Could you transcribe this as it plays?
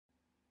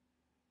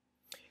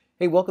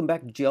Hey, welcome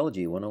back to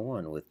Geology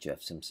 101 with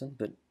Jeff Simpson,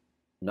 but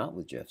not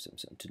with Jeff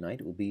Simpson. Tonight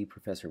it will be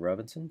Professor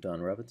Robinson,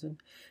 Don Robinson.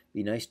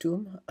 Be nice to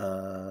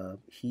him.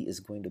 He is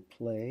going to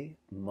play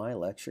my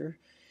lecture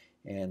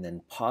and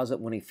then pause it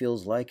when he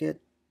feels like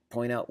it,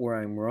 point out where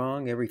I'm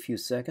wrong every few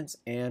seconds,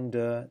 and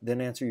then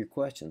answer your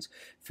questions.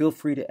 Feel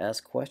free to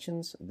ask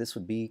questions. This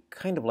would be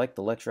kind of like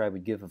the lecture I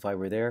would give if I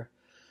were there.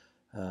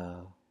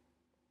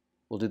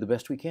 We'll do the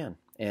best we can,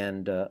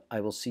 and I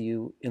will see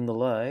you in the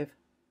live,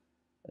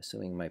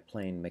 assuming my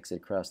plane makes it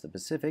across the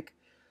Pacific,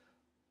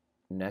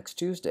 next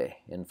Tuesday,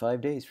 in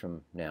 5 days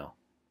from now.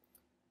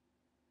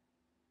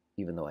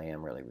 Even though I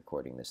am really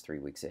recording this 3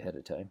 weeks ahead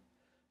of time.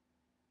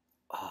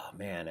 Oh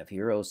man, if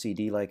you're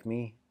OCD like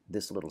me,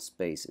 this little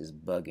space is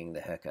bugging the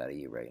heck out of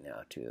you right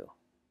now too.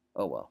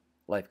 Oh well,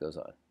 life goes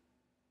on.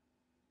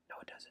 No,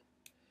 it doesn't.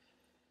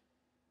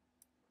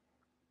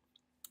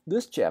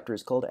 This chapter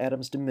is called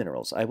Atoms to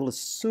Minerals. I will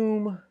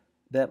assume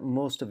that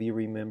most of you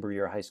remember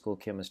your high school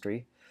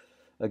chemistry.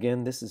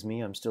 Again, this is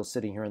me. I'm still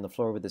sitting here on the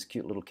floor with this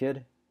cute little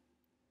kid.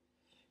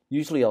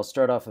 Usually I'll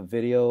start off a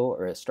video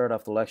or start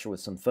off the lecture with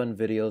some fun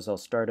videos. I'll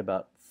start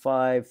about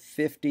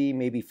 5:50,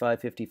 maybe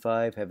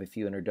 5:55, have a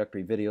few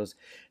introductory videos,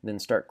 and then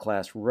start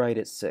class right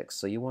at 6.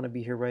 So you want to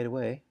be here right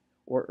away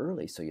or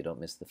early so you don't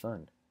miss the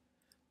fun.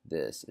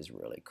 This is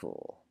really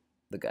cool.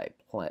 The guy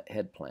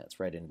head plants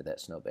right into that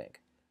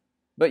snowbank.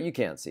 But you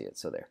can't see it,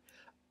 so there.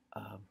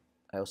 I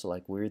also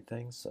like weird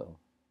things, so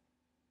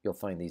you'll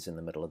find these in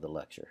the middle of the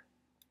lecture.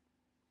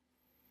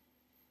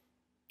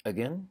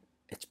 Again,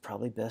 it's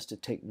probably best to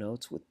take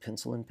notes with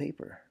pencil and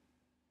paper.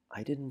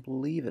 I didn't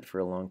believe it for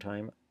a long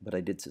time, but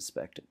I did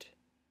suspect it.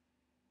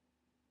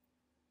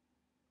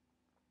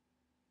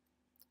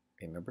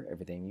 Remember,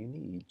 everything you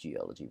need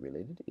geology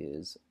related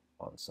is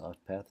on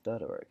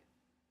softpath.org.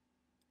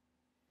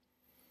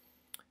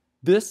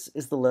 This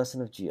is the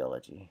lesson of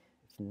geology.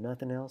 If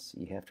nothing else,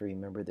 you have to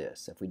remember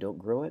this. If we don't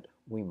grow it,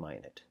 we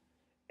mine it.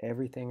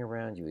 Everything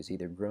around you is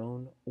either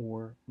grown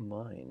or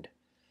mined.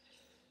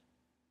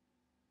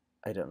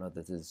 I don't know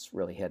that this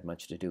really had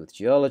much to do with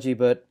geology,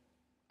 but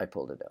I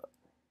pulled it out.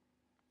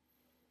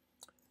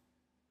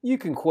 You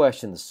can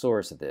question the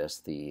source of this,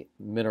 the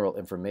Mineral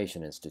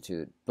Information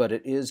Institute, but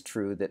it is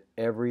true that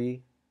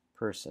every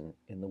person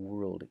in the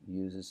world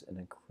uses an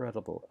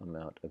incredible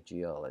amount of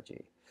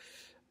geology.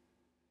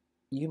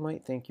 You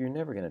might think you're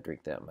never going to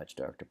drink that much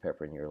Dr.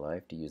 Pepper in your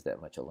life to use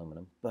that much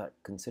aluminum, but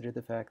consider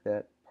the fact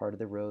that part of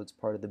the roads,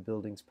 part of the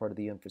buildings, part of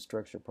the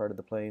infrastructure, part of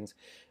the planes,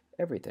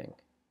 everything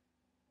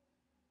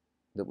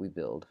that we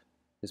build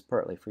is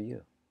partly for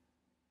you.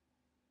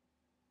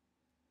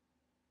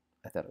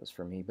 I thought it was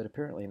for me, but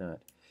apparently not.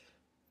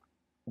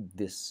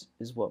 This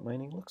is what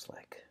mining looks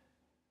like.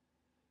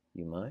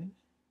 You mine,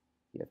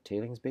 you have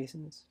tailings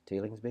basins,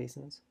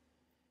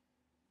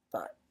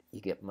 but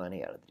you get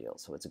money out of the deal,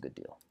 so it's a good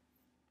deal.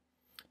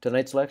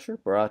 Tonight's lecture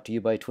brought to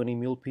you by 20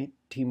 Mule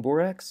Team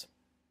Borax,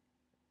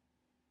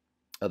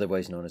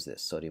 otherwise known as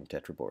this, sodium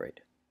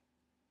tetraborate.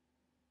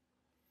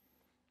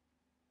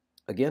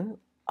 Again,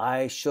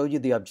 I showed you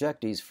the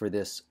objectives for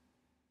this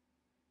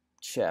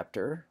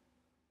chapter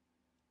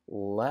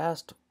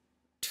last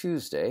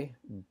Tuesday,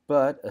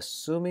 but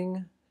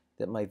assuming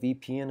that my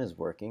VPN is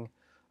working,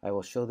 I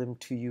will show them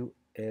to you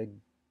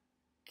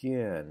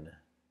again.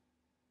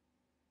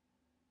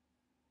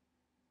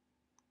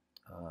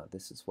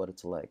 This is what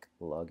it's like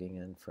logging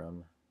in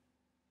from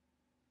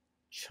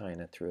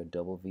China through a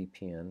double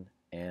VPN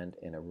and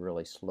in a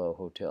really slow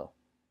hotel,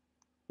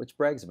 which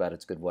brags about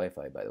its good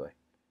Wi-Fi, by the way.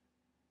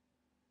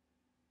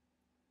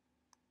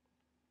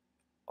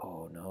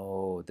 Oh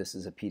no, this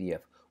is a PDF.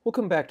 We'll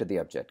come back to the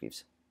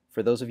objectives.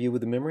 For those of you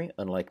with a memory,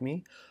 unlike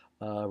me,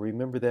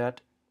 remember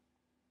that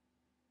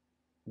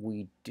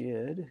we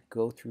did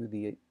go through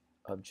the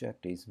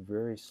objectives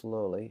very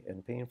slowly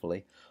and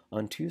painfully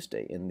on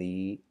Tuesday in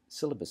the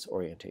syllabus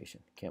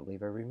orientation. Can't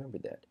believe I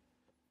remembered that.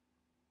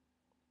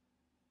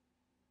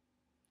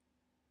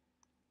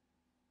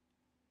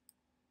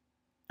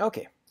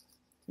 Okay,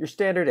 your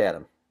standard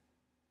atom.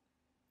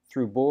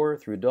 Through Bohr,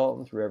 through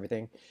Dalton, through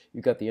everything.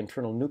 You've got the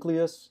internal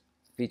nucleus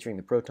featuring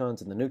the protons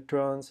and the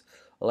neutrons.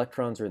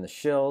 Electrons are in the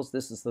shells.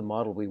 This is the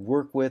model we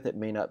work with. It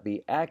may not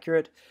be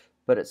accurate,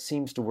 but it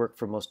seems to work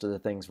for most of the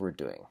things we're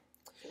doing.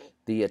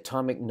 The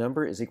atomic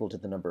number is equal to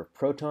the number of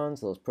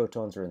protons. Those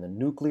protons are in the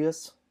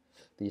nucleus.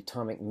 The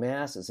atomic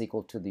mass is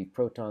equal to the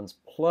protons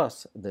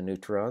plus the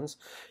neutrons.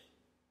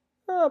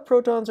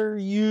 Protons are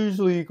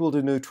usually equal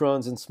to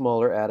neutrons in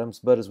smaller atoms,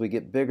 but as we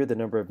get bigger, the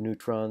number of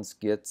neutrons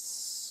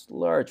gets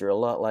larger, a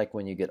lot like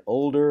when you get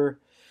older.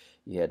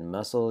 You had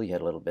muscle, you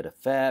had a little bit of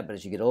fat, but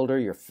as you get older,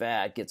 your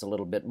fat gets a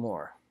little bit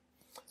more.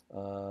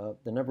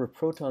 The number of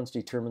protons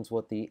determines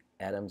what the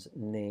atom's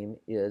name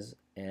is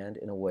and,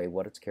 in a way,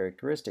 what its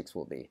characteristics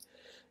will be.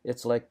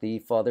 It's like the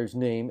father's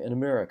name in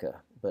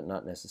America, but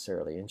not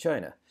necessarily in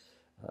China.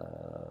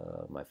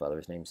 My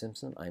father's name's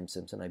Simpson, I'm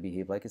Simpson, I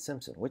behave like a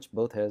Simpson, which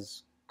both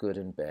has good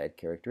and bad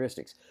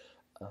characteristics.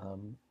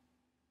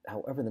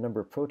 However, the number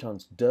of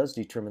protons does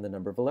determine the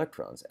number of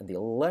electrons, and the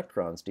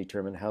electrons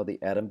determine how the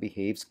atom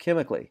behaves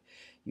chemically.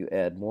 You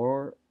add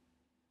more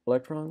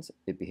electrons,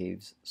 it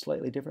behaves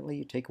slightly differently.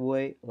 You take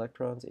away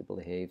electrons, it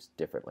behaves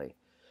differently.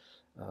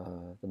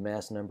 The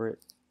mass number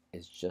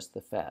is just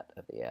the fat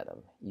of the atom.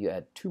 You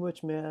add too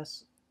much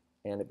mass,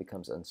 and it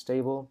becomes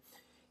unstable,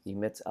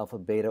 emits alpha,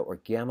 beta, or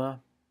gamma.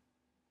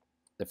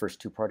 The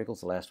first two particles,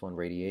 the last one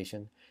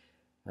radiation,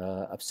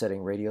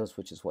 upsetting radios,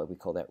 which is why we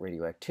call that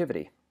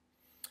radioactivity.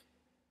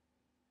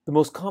 The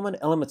most common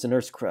elements in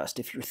Earth's crust.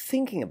 If you're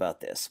thinking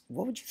about this,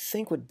 what would you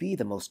think would be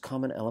the most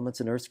common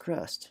elements in Earth's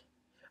crust?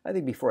 I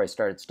think before I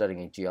started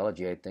studying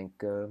geology, I'd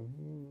think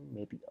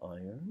maybe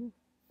iron,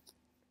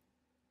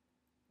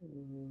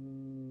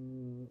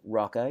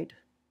 rockite.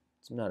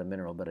 It's not a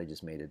mineral, but I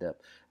just made it up.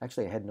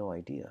 Actually, I had no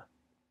idea.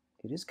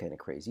 It is kind of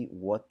crazy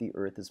what the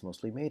Earth is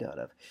mostly made out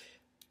of.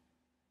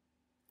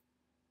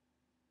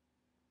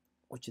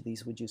 Which of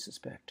these would you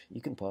suspect? You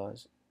can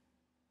pause.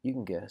 You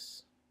can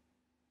guess.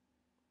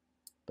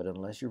 But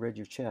unless you read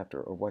your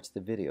chapter or watched the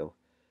video,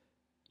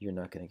 you're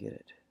not going to get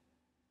it.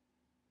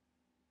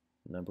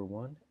 Number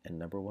one, and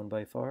number one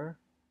by far,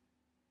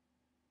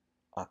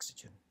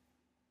 oxygen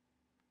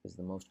is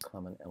the most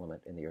common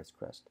element in the Earth's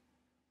crust.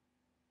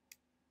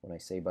 When I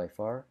say by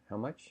far, how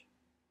much?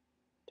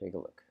 Take a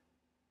look.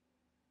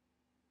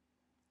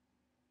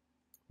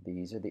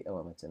 These are the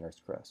elements in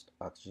Earth's crust: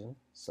 oxygen,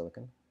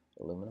 silicon,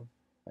 aluminum,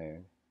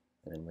 iron,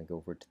 and then we go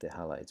over to the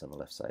halides on the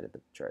left side of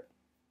the chart.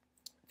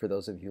 For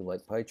those of you who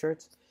like pie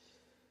charts,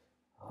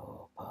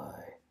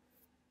 pie.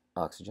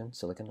 Oxygen,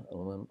 silicon,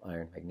 aluminum,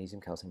 iron, magnesium,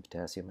 calcium,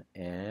 potassium,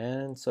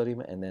 and sodium,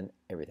 and then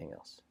everything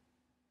else.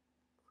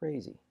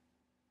 Crazy.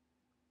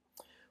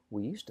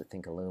 We used to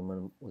think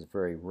aluminum was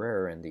very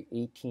rare in the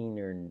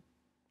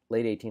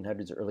late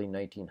 1800s, early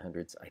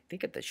 1900s. I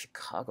think at the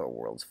Chicago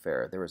World's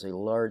Fair, there was a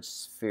large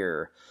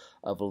sphere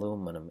of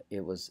aluminum.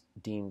 It was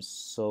deemed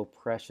so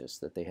precious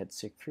that they had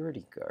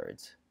security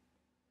guards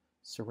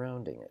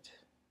surrounding it.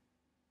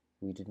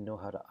 We didn't know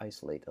how to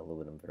isolate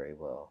aluminum very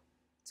well.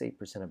 It's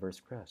 8% of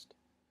Earth's crust.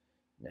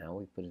 Now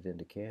we put it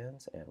into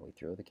cans and we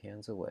throw the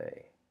cans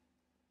away.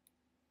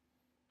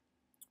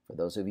 For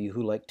those of you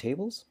who like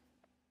tables,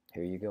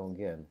 here you go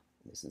again.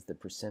 This is the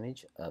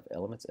percentage of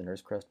elements in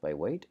Earth's crust by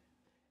weight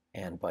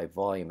and by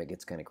volume. It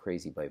gets kind of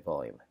crazy by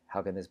volume.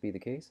 How can this be the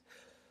case?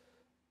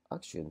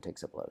 Oxygen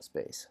takes up a lot of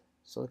space.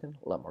 Silicon,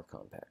 a lot more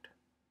compact.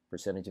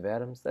 Percentage of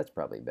atoms, that's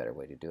probably a better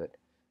way to do it.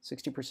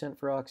 60%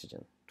 for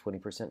oxygen,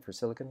 20% for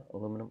silicon,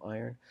 aluminum,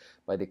 iron.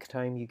 By the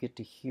time you get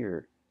to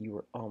here, you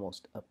are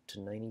almost up to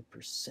 90%.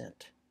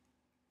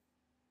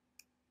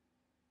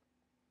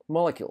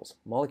 Molecules.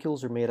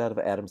 Molecules are made out of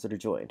atoms that are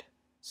joined.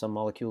 Some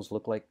molecules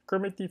look like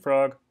Kermit the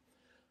Frog,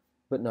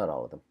 but not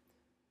all of them.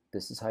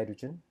 This is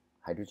hydrogen.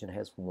 Hydrogen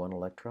has one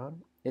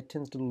electron. It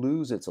tends to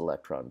lose its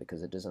electron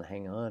because it doesn't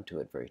hang on to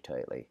it very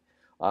tightly.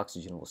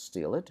 Oxygen will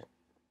steal it,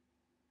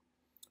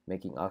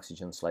 making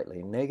oxygen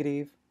slightly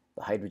negative,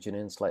 the hydrogen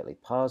end slightly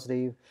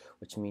positive,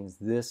 which means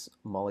this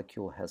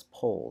molecule has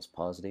poles,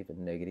 positive and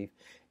negative,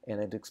 and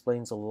it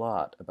explains a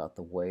lot about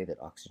the way that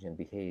oxygen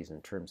behaves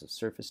in terms of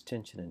surface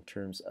tension, in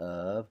terms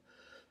of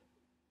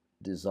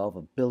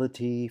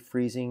dissolvability,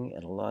 freezing,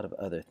 and a lot of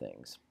other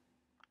things.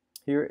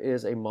 Here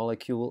is a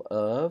molecule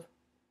of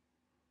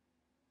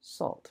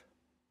salt.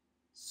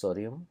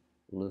 Sodium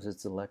loses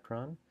its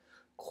electron,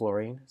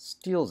 chlorine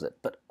steals it,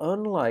 but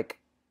unlike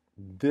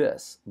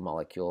this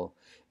molecule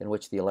in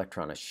which the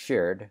electron is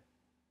shared,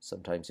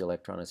 sometimes the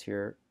electron is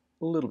here,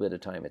 a little bit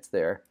of time it's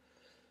there,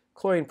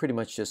 chlorine pretty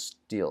much just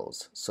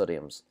steals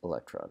sodium's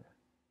electron.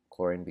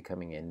 Chlorine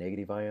becoming a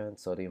negative ion,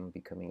 sodium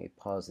becoming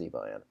a positive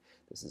ion.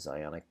 This is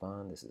ionic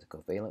bond, this is a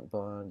covalent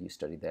bond. You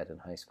studied that in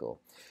high school.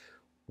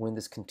 When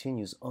this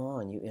continues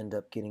on, you end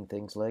up getting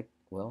things like,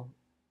 well,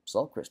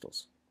 salt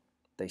crystals.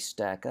 They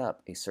stack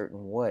up a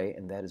certain way,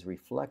 and that is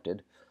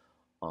reflected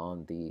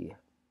on the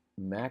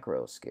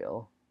macro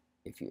scale.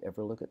 If you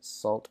ever look at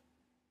salt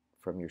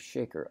from your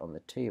shaker on the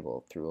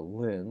table through a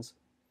lens,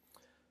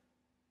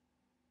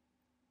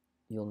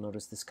 you'll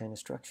notice this kind of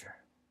structure.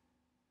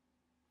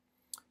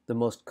 The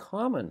most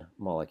common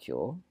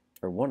molecule,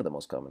 or one of the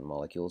most common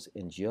molecules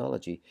in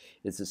geology,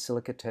 is the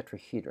silica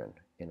tetrahedron,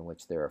 in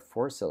which there are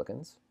 4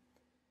 silicons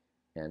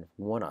and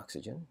 1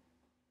 oxygen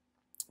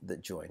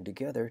that join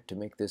together to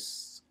make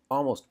this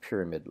almost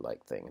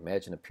pyramid-like thing.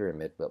 Imagine a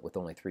pyramid, but with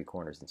only 3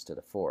 corners instead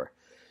of 4.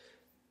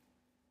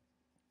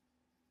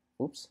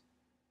 Oops,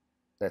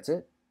 that's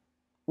it.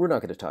 We're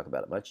not going to talk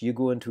about it much. You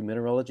go into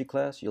mineralogy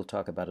class, you'll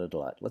talk about it a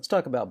lot. Let's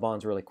talk about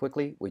bonds really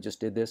quickly. We just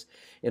did this.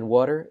 In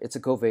water, it's a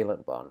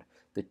covalent bond.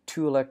 The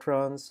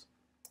electron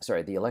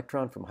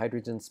from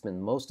hydrogen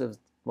spends most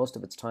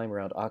of its time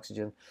around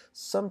oxygen.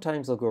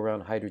 Sometimes they'll go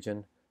around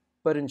hydrogen,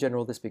 but in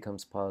general this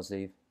becomes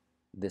positive,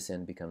 this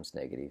end becomes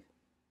negative.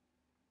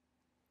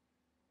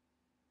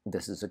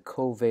 This is a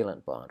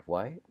covalent bond.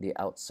 Why? The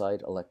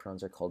outside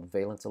electrons are called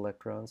valence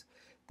electrons.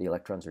 The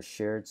electrons are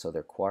shared, so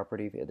they're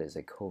cooperative. It is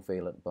a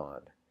covalent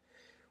bond.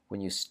 When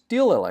you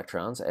steal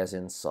electrons, as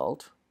in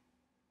salt,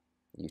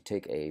 you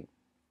take a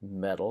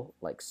metal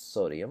like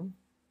sodium,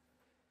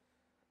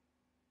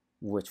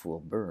 which will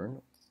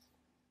burn.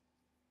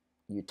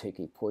 You take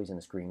a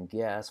poisonous green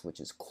gas, which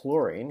is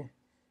chlorine.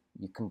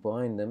 You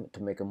combine them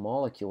to make a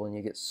molecule and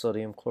you get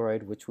sodium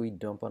chloride, which we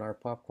dump on our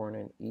popcorn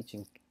and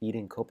eat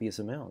in copious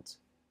amounts.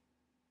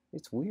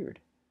 It's weird.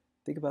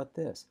 Think about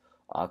this.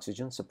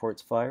 Oxygen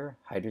supports fire.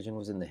 Hydrogen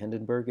was in the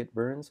Hindenburg, it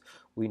burns.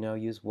 We now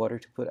use water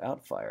to put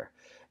out fire.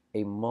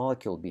 A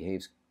molecule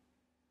behaves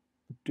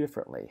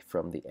differently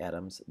from the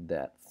atoms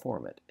that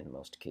form it in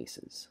most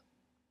cases.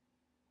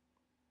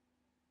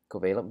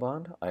 Covalent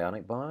bond,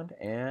 ionic bond,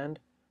 and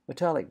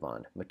metallic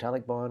bond.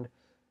 Metallic bond,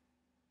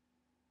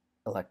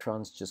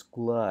 electrons just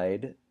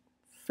glide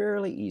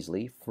fairly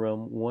easily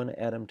from one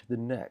atom to the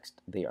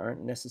next. They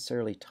aren't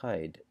necessarily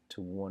tied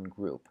to one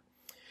group.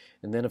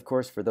 And then, of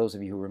course, for those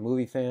of you who are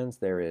movie fans,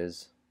 there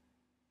is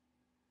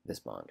this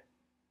bond.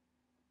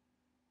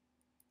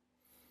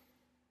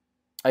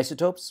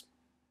 Isotopes.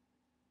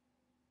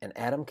 An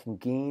atom can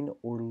gain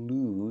or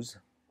lose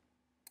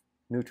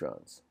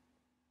neutrons.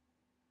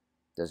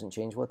 Doesn't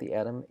change what the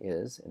atom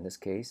is. In this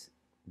case,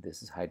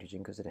 this is hydrogen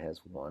because it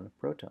has one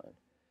proton.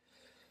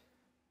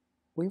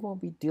 We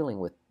won't be dealing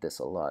with this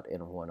a lot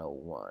in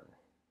 101.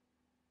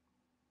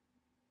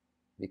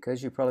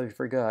 Because you probably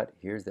forgot,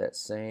 here's that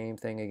same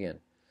thing again.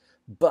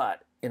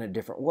 But in a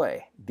different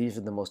way. These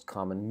are the most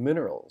common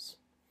minerals.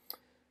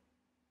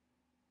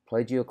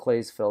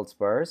 Plagioclase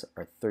feldspars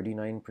are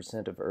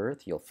 39% of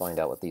Earth. You'll find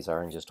out what these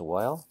are in just a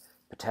while.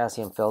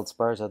 Potassium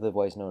feldspars,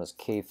 otherwise known as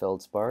K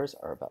feldspars,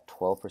 are about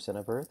 12%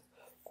 of Earth.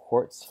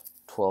 Quartz,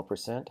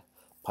 12%.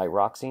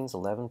 Pyroxenes,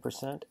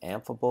 11%.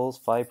 Amphiboles,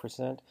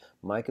 5%.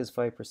 Micas,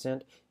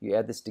 5%. You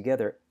add this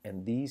together,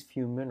 and these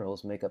few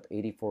minerals make up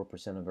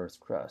 84% of Earth's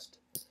crust.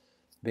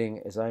 Being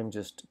as I'm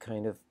just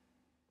kind of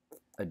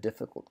a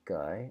difficult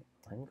guy,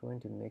 I'm going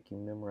to make you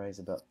memorize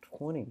about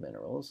 20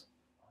 minerals.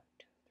 1,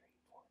 2, 3,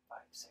 4, 5,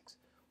 6.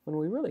 When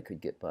we really could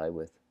get by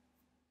with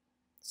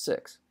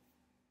 6.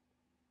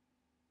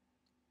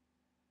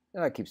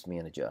 That keeps me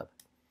in a job.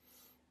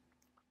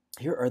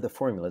 Here are the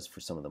formulas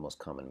for some of the most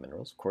common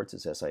minerals. Quartz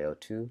is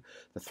SiO2.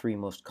 The 3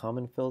 most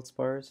common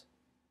feldspars: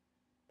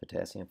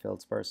 potassium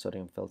feldspar,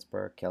 sodium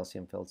feldspar,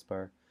 calcium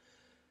feldspar.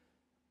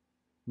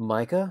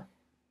 Mica,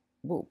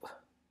 whoop.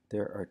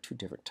 There are 2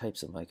 different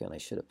types of mica, and I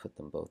should have put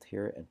them both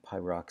here, and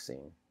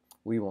pyroxene.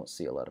 We won't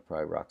see a lot of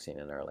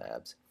pyroxene in our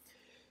labs.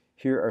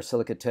 Here are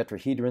silicate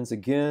tetrahedrons.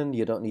 Again,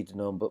 you don't need to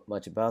know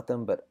much about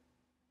them, but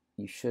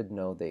you should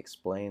know they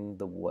explain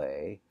the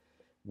way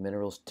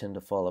minerals tend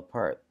to fall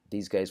apart.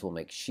 These guys will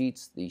make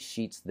sheets. These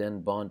sheets then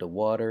bond to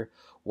water.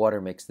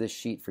 Water makes this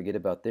sheet, forget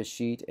about this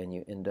sheet, and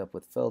you end up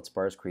with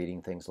feldspars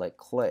creating things like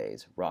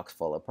clays. Rocks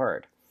fall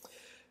apart.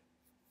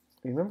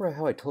 Remember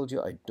how I told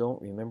you I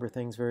don't remember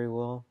things very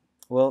well?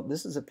 Well,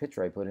 this is a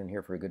picture I put in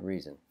here for a good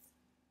reason.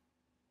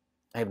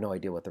 I have no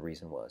idea what the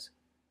reason was,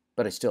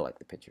 but I still like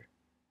the picture.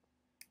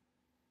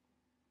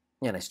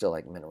 And I still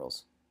like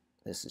minerals.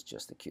 This is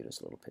just the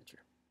cutest little picture.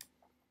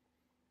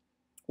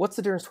 What's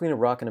the difference between a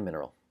rock and a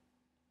mineral?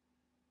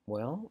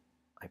 Well,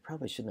 I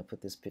probably shouldn't have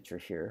put this picture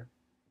here,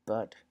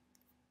 but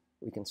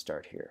we can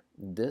start here.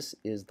 This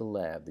is the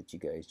lab that you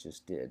guys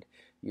just did.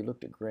 You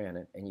looked at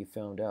granite and you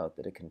found out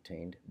that it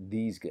contained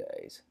these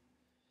guys.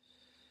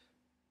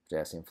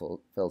 Potassium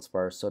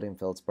feldspar, sodium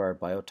feldspar,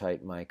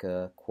 biotite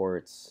mica,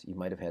 quartz. You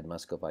might have had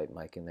muscovite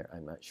mica in there,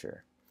 I'm not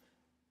sure.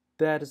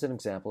 That is an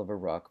example of a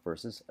rock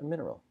versus a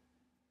mineral.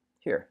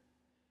 Here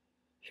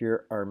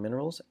are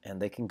minerals,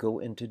 and they can go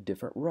into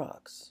different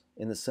rocks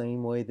in the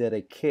same way that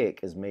a cake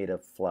is made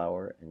of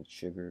flour and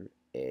sugar,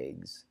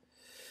 eggs,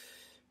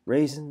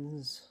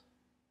 raisins,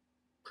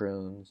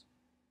 prunes.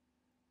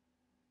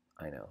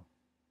 I know.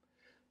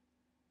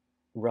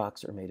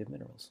 Rocks are made of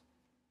minerals.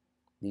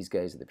 These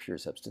guys are the pure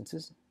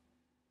substances.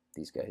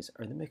 These guys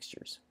are the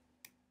mixtures.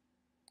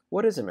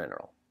 What is a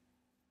mineral?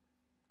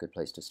 Good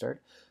place to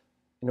start.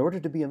 In order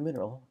to be a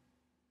mineral,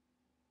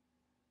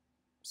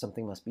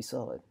 something must be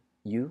solid.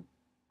 You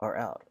are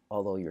out.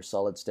 Although you're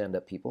solid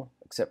stand-up people,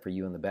 except for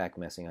you in the back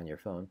messing on your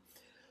phone,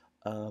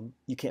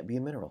 you can't be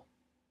a mineral.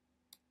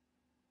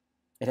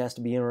 It has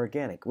to be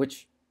inorganic,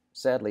 which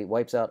sadly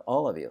wipes out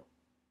all of you.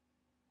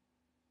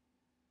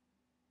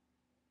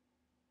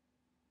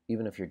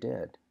 Even if you're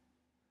dead.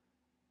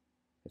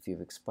 If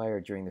you've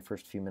expired during the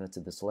first few minutes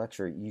of this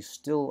lecture, you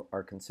still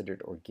are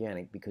considered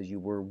organic because you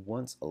were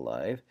once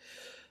alive.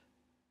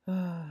 It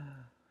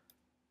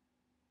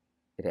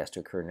has to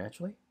occur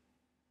naturally.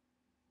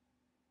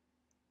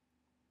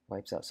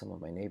 Wipes out some of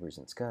my neighbors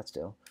in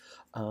Scottsdale.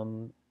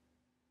 And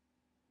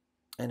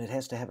it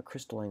has to have a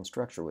crystalline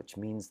structure, which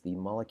means the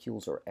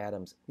molecules or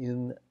atoms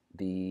in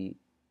the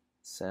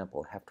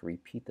sample have to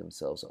repeat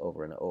themselves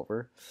over and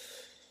over.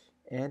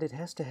 And it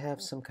has to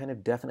have some kind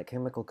of definite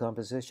chemical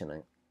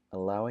composition,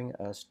 allowing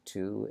us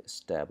to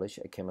establish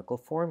a chemical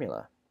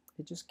formula.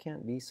 It just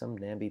can't be some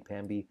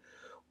namby-pamby,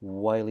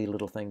 wily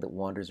little thing that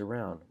wanders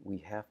around. We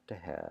have to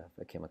have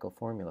a chemical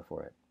formula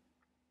for it.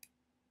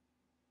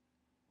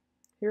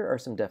 Here are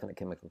some definite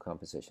chemical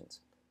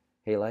compositions.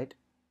 Halite,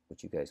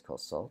 which you guys call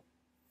salt,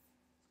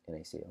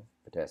 NaCl,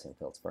 potassium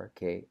feldspar,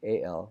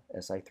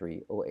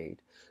 KAlSi3O8,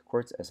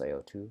 quartz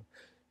SiO2,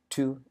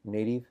 2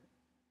 native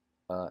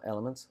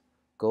elements,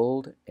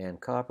 gold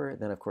and copper.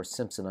 Then, of course,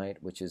 Simpsonite,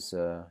 which is,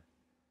 oh,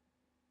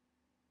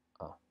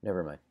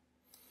 never mind.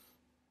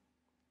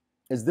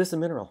 Is this a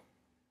mineral?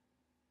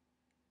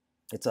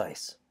 It's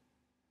ice.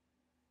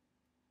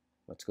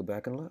 Let's go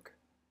back and look.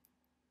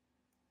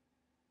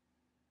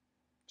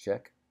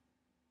 Check.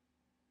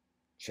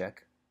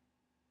 Check.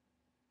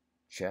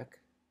 Check.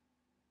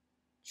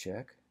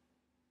 Check.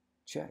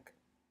 Check.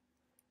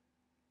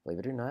 Believe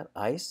it or not,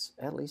 ice,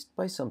 at least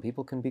by some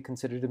people, can be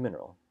considered a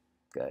mineral.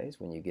 Guys,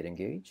 when you get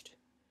engaged,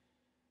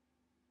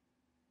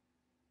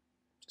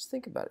 just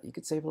think about it. You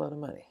could save a lot of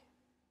money.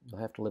 You'll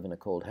have to live in a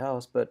cold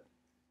house, but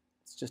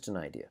it's just an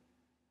idea.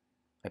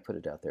 I put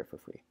it out there for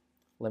free.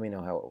 Let me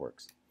know how it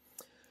works.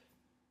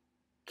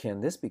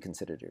 Can this be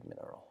considered a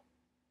mineral?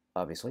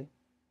 Obviously,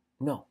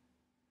 no.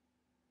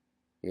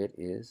 It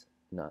is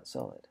not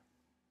solid.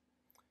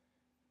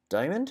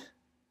 Diamond?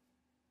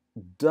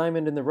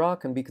 Diamond in the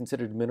rock can be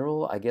considered a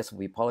mineral. I guess if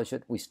we polish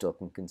it, we still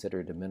can consider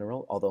it a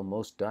mineral, although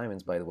most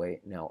diamonds, by the way,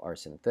 now are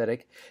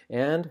synthetic.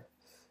 And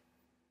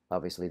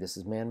obviously this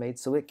is man-made,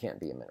 so it can't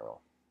be a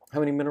mineral. How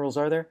many minerals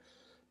are there?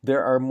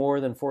 There are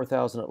more than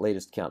 4,000 at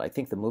latest count. I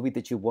think the movie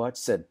that you watched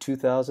said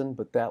 2,000,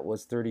 but that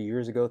was 30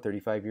 years ago,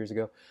 35 years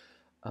ago.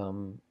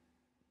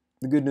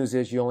 The good news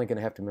is you're only going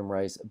to have to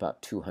memorize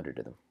about 200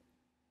 of them.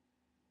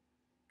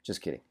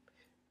 Just kidding.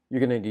 You're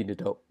going to need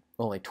to know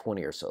only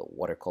 20 or so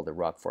what are called the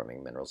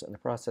rock-forming minerals, and the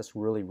process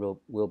really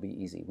will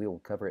be easy. We will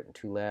cover it in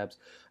 2 labs.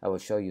 I will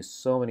show you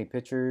so many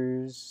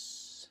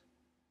pictures.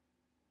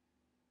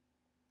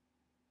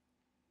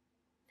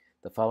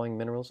 The following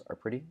minerals are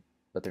pretty,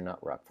 but they're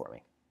not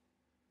rock-forming.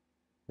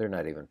 They're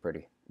not even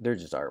pretty. They're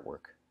just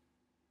artwork.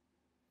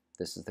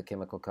 This is the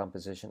chemical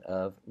composition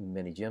of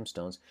many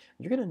gemstones.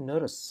 You're going to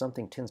notice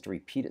something tends to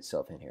repeat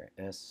itself in here.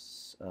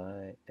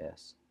 S-I,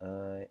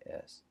 S-I,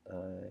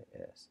 S-I,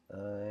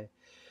 S-I,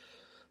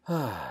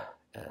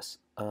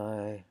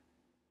 S-I,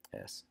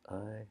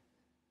 S-I,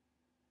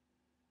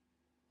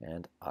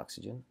 and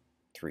oxygen,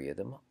 3 of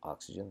them.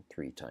 Oxygen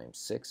 3 times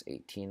 6,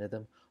 18 of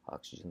them.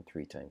 Oxygen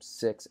 3 times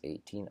 6,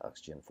 18.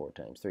 Oxygen 4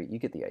 times 3. You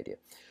get the idea.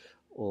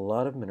 A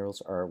lot of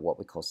minerals are what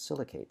we call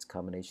silicates,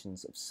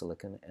 combinations of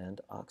silicon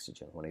and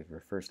oxygen. One of your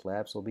first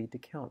labs will be to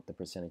count the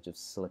percentage of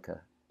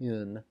silica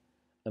in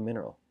a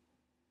mineral.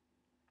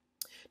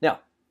 Now,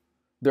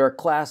 there are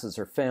classes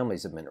or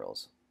families of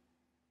minerals.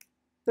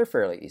 They're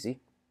fairly easy.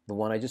 The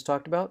one I just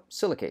talked about,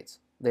 silicates.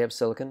 They have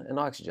silicon and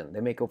oxygen. They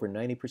make over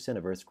 90%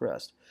 of Earth's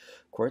crust.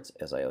 Quartz,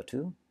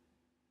 SiO2.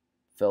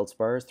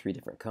 Feldspars, 3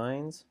 different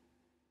kinds.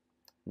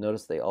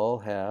 Notice they all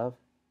have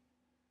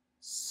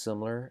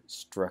similar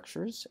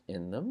structures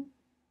in them.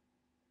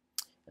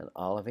 And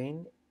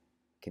olivine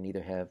can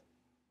either have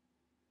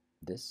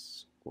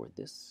this or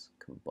this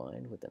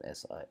combined with an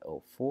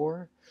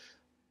SiO4.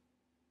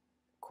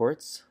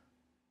 Quartz,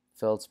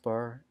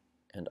 feldspar,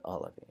 and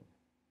olivine.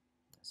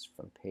 That's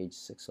from page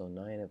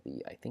 609 of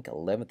the, I think,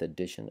 11th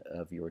edition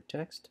of your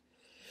text.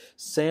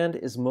 Sand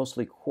is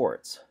mostly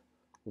quartz.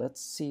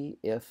 Let's see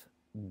if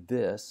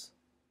this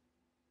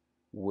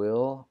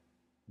will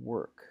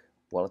work.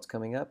 While it's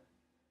coming up,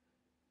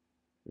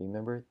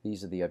 remember,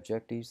 these are the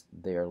objectives.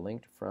 They are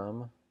linked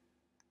from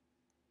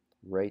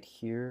right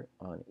here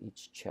on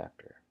each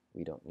chapter.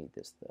 We don't need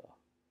this, though.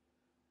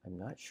 I'm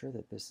not sure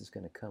that this is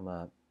going to come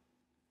up.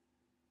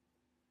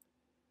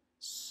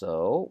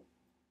 So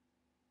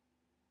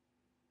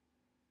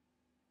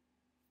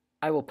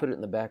I will put it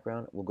in the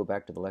background. We'll go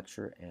back to the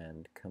lecture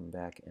and come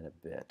back in a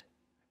bit.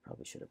 I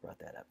probably should have brought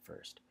that up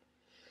first.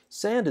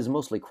 Sand is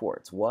mostly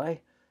quartz.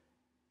 Why?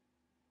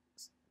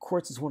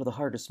 Quartz is one of the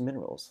hardest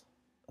minerals.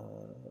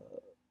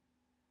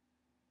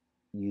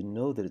 You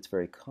know that it's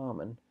very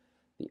common.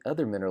 The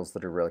other minerals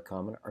that are really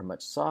common are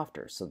much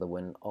softer, so that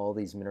when all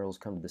these minerals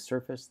come to the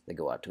surface, they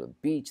go out to a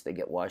beach, they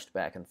get washed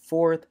back and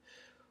forth.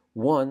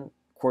 One,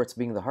 quartz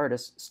being the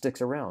hardest,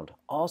 sticks around.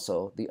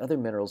 Also, the other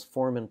minerals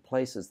form in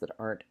places that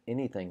aren't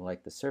anything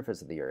like the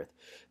surface of the Earth.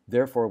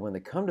 Therefore, when they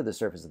come to the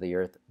surface of the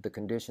Earth, the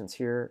conditions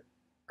here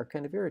are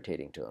kind of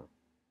irritating to them.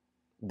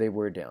 They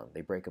wear down,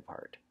 they break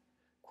apart.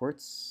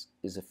 Quartz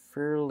is a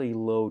fairly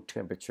low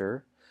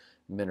temperature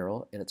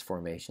mineral in its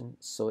formation,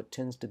 so it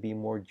tends to be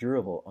more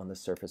durable on the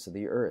surface of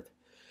the Earth.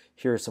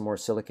 Here are some more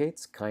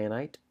silicates.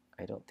 Kyanite.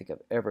 I don't think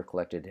I've ever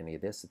collected any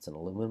of this. It's an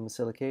aluminum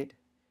silicate.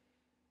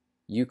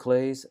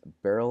 Euclase,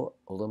 beryl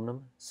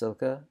aluminum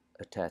silica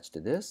attached to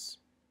this.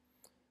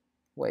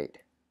 Wait,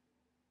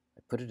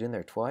 I put it in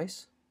there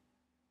twice?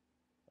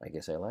 I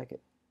guess I like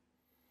it.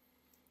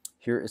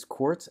 Here is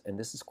quartz, and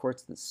this is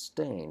quartz that's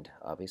stained.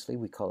 Obviously,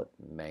 we call it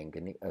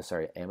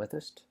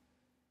amethyst.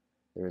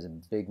 There is a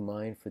big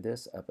mine for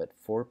this up at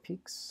Four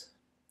Peaks.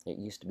 It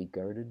used to be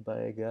guarded by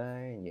a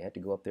guy, and you had to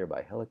go up there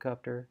by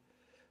helicopter.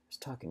 I was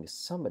talking to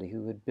somebody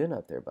who had been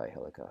up there by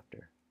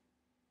helicopter.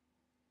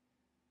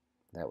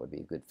 That would be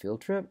a good field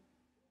trip.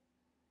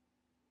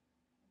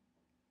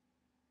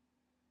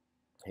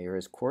 Here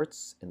is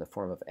quartz in the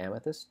form of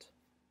amethyst.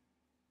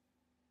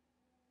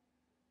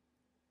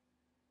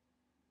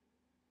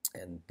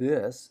 And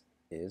this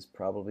is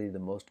probably the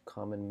most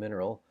common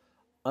mineral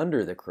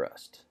under the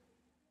crust.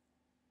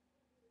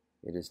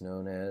 It is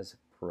known as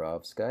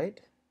perovskite,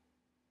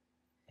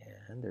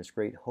 and there's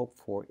great hope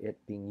for it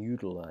being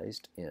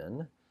utilized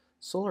in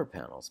solar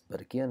panels.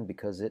 But again,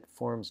 because it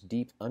forms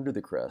deep under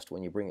the crust,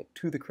 when you bring it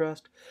to the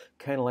crust,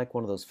 kind of like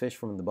one of those fish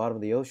from the bottom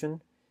of the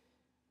ocean,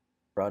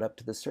 brought up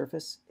to the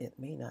surface, it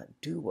may not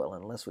do well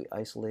unless we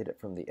isolate it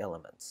from the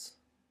elements.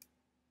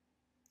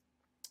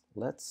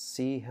 Let's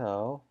see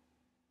how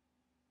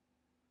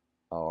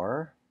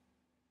our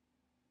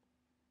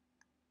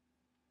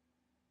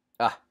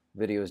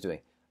video is doing.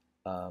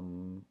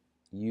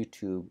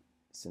 YouTube,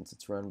 since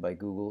it's run by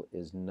Google,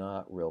 is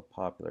not real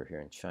popular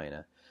here in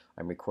China.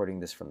 I'm recording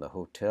this from the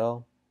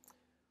hotel,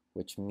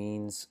 which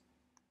means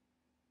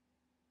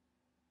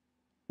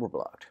we're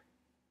blocked.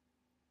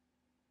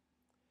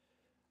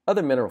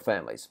 Other mineral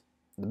families.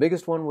 The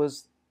biggest one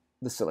was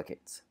the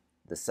silicates.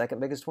 The second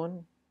biggest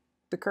one,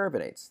 the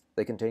carbonates.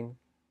 They contain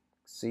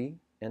C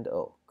and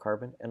O,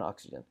 carbon and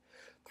oxygen.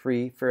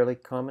 Three fairly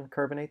common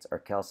carbonates are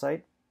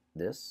calcite,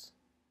 this,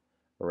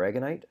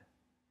 aragonite,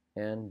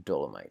 and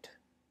dolomite.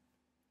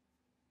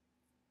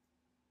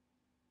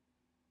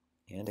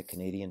 And a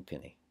Canadian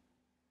penny.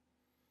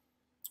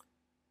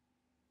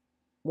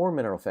 More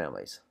mineral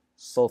families.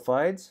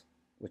 Sulfides,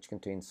 which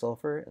contain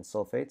sulfur, and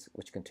sulfates,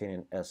 which contain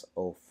an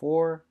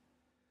SO4.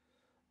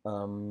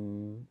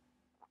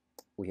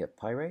 We have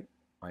pyrite,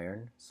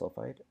 iron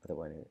sulfide,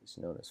 otherwise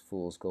known as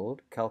fool's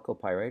gold.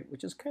 Chalcopyrite,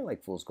 which is kind of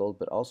like fool's gold,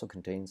 but also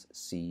contains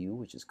Cu,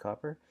 which is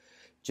copper.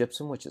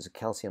 Gypsum, which is a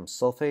calcium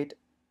sulfate.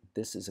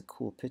 This is a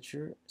cool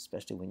picture,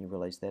 especially when you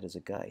realize that is a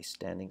guy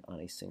standing on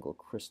a single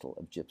crystal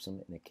of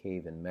gypsum in a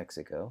cave in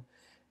Mexico.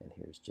 And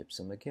here's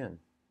gypsum again,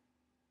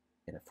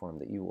 in a form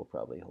that you will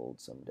probably hold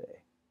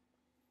someday.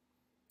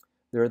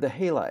 There are the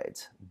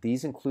halides.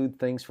 These include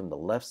things from the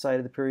left side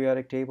of the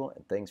periodic table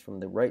and things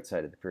from the right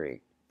side of the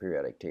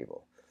periodic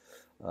table.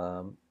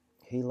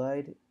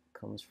 Halide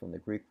comes from the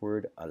Greek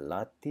word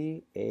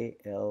alati,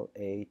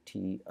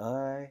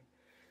 A-L-A-T-I,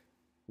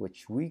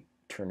 which we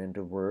turn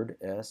into word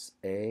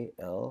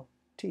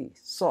S-A-L-T,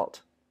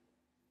 salt.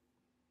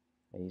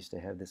 I used to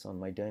have this on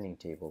my dining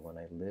table when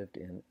I lived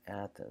in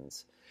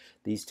Athens.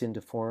 These tend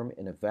to form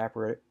in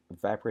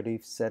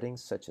evaporative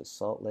settings such as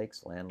salt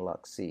lakes,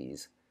 landlocked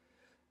seas.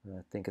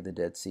 Think of the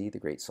Dead Sea, the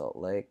Great Salt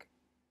Lake.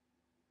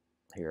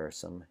 Here are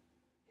some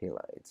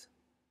halides.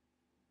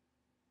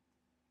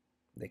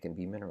 They can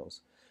be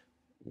minerals.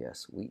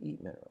 Yes, we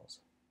eat minerals.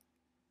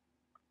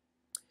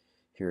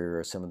 Here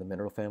are some of the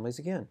mineral families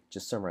again,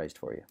 just summarized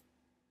for you.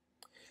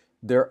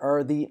 There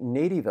are the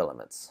native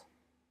elements,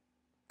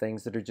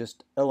 things that are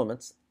just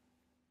elements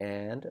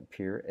and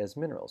appear as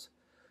minerals.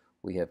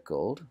 We have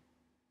gold,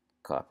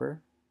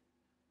 copper,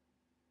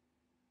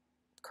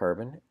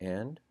 carbon,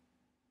 and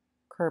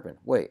carbon.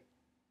 Wait.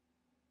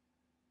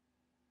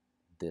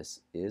 This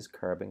is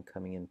carbon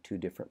coming in two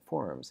different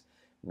forms,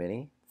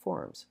 many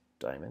forms,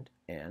 diamond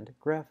and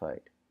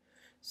graphite.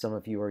 Some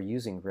of you are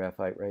using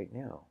graphite right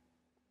now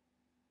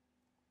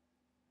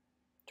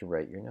to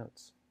write your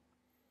notes.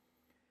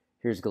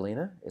 Here's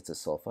galena. It's a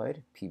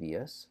sulfide,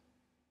 PBS.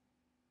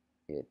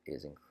 It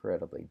is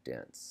incredibly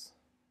dense.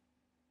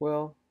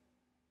 Well,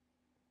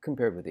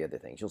 compared with the other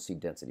things. You'll see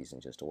densities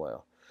in just a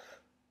while.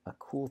 A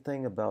cool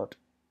thing about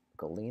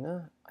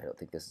galena, I don't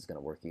think this is going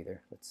to work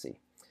either. Let's see.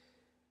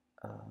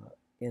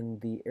 In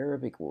the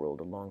Arabic world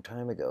a long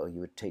time ago,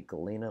 you would take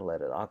galena,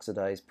 let it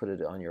oxidize, put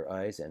it on your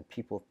eyes, and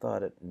people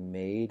thought it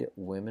made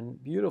women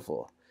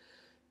beautiful.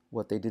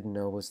 What they didn't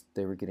know was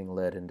they were getting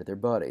lead into their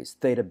bodies.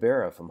 Theda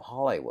Bara from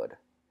Hollywood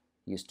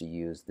used to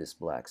use this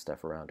black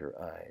stuff around her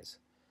eyes.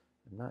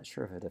 I'm not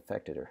sure if it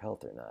affected her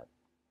health or not.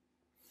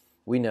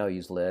 We now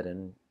use lead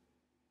in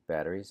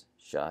batteries,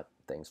 shot,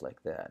 things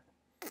like that.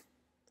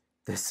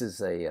 This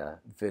is a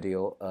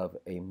video of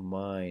a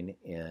mine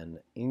in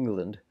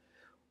England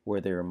where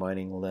they were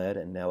mining lead,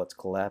 and now it's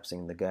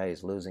collapsing. The guy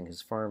is losing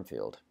his farm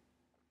field.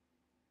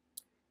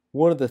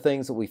 One of the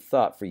things that we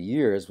thought for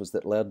years was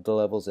that lead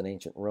levels in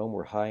ancient Rome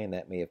were high, and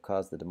that may have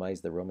caused the demise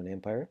of the Roman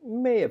Empire. It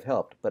may have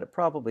helped, but it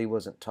probably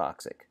wasn't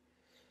toxic.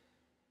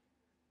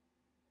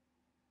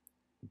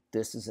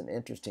 This is an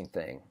interesting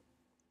thing.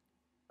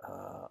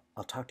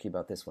 I'll talk to you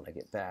about this when I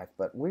get back,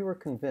 but we were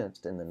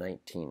convinced in the I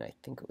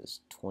think it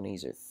was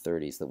 20s or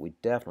 30s, that we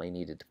definitely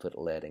needed to put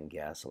lead in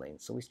gasoline,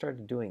 so we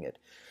started doing it.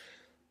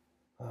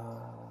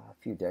 A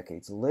few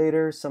decades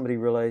later, somebody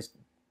realized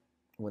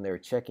when they were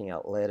checking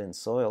out lead in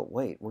soil,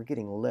 wait, we're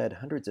getting lead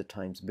hundreds of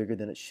times bigger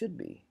than it should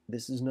be.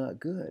 This is not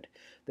good.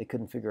 They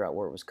couldn't figure out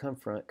where it was coming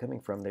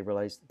from. They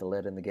realized the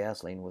lead in the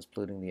gasoline was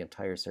polluting the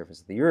entire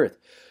surface of the earth.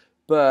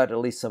 But at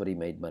least somebody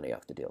made money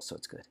off the deal, so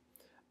it's good.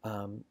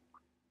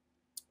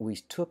 We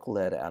took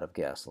lead out of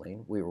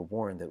gasoline. We were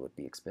warned that it would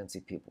be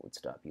expensive. People would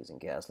stop using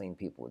gasoline.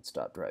 People would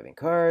stop driving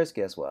cars.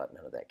 Guess what?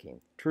 None of that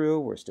came true.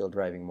 We're still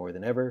driving more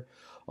than ever,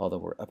 although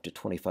we're up to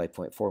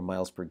 25.4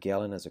 miles per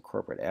gallon as a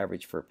corporate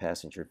average for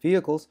passenger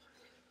vehicles.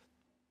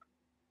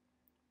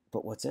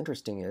 But what's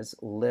interesting is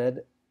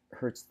lead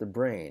hurts the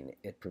brain.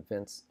 It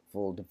prevents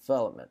full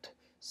development.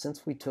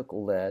 Since we took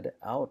lead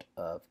out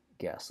of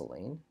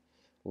gasoline,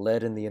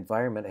 Lead in the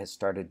environment has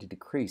started to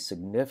decrease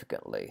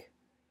significantly.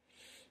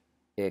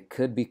 It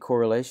could be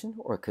correlation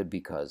or it could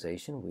be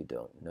causation. We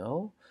don't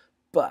know.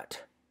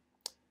 But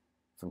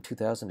from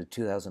 2000 to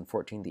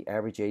 2014, the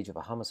average age of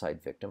a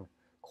homicide victim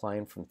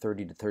climbed from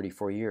 30 to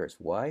 34 years.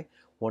 Why?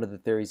 One of the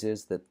theories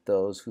is that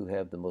those who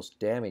have the most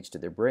damage to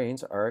their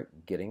brains are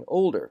getting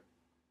older.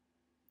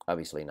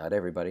 Obviously, not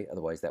everybody,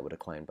 otherwise that would have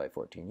climbed by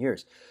 14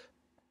 years.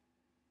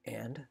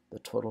 And the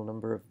total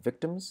number of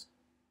victims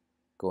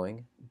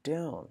going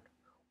down.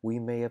 We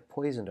may have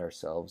poisoned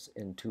ourselves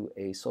into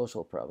a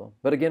social problem.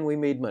 But again, we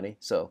made money,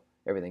 so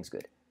everything's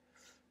good.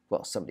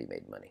 Well, somebody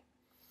made money.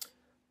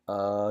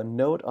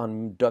 Note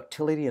on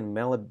ductility and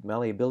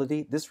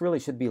malleability. This really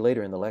should be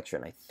later in the lecture,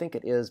 and I think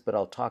it is, but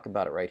I'll talk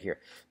about it right here.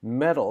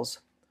 Metals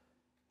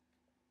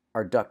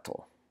are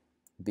ductile.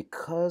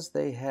 Because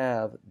they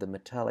have the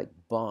metallic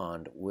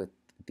bond with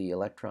the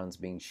electrons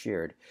being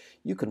shared,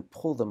 you can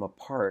pull them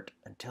apart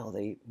until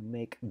they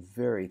make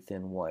very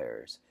thin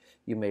wires.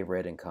 You may have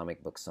read in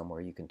comic books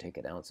somewhere you can take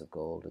an ounce of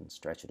gold and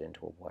stretch it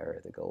into a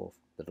wire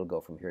that'll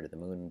go from here to the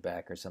moon and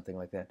back or something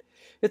like that.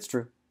 It's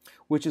true,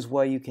 which is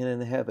why you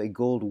can have a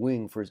gold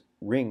ring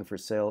for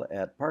sale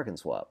at Park and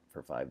Swap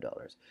for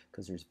 $5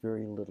 because there's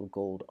very little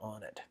gold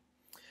on it.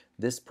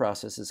 This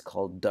process is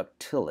called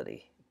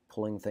ductility.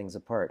 Pulling things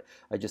apart.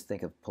 I just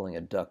think of pulling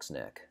a duck's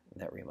neck.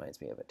 That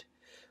reminds me of it.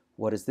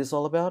 What is this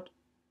all about?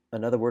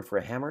 Another word for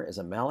a hammer is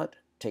a mallet.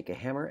 Take a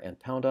hammer and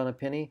pound on a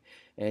penny,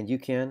 and you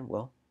can,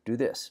 well, do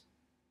this.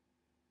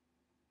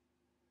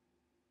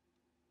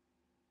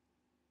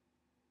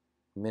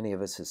 Many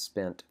of us have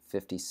spent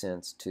 50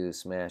 cents to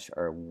smash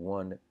our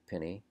 1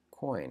 penny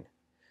coin.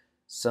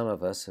 Some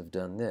of us have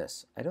done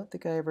this. I don't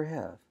think I ever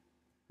have.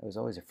 I was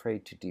always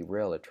afraid to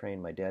derail a train.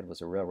 My dad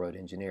was a railroad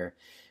engineer.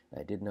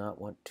 I did not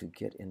want to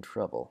get in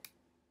trouble.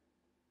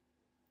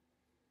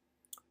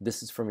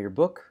 This is from your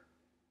book.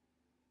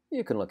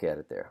 You can look at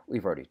it there.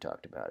 We've already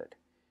talked about it.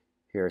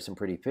 Here are some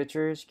pretty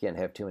pictures. You can't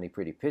have too many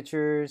pretty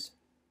pictures.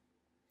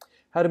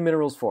 How do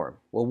minerals form?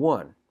 Well,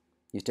 one,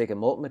 you take a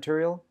molten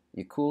material,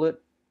 you cool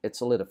it, it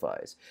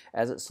solidifies.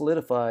 As it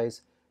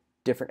solidifies,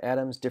 different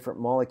atoms,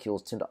 different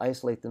molecules tend to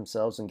isolate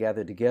themselves and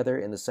gather together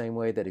in the same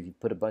way that if you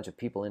put a bunch of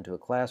people into a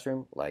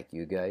classroom, like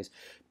you guys,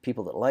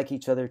 people that like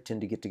each other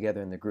tend to get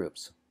together in the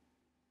groups.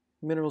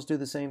 Minerals do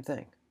the same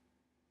thing.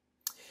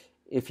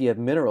 If you have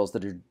minerals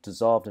that are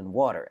dissolved in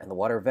water and the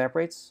water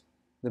evaporates,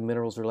 the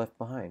minerals are left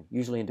behind,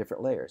 usually in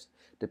different layers,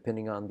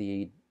 depending on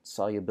the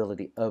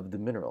solubility of the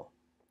mineral.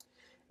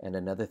 And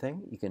another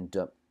thing, you can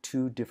dump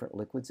 2 different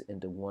liquids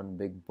into one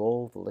big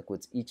bowl. The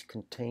liquids each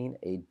contain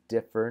a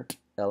different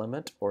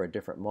element or a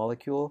different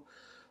molecule.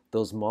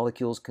 Those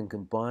molecules can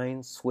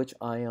combine, switch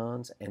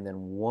ions, and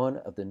then one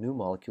of the new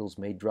molecules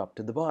may drop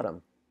to the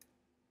bottom.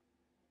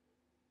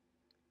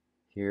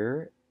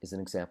 Here is an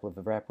example of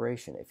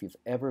evaporation. If you've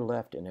ever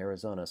left in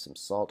Arizona some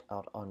salt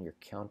out on your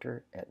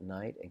counter at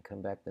night and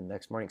come back the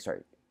next morning,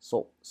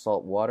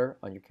 salt water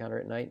on your counter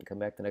at night and come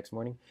back the next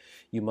morning,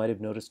 you might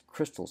have noticed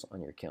crystals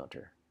on your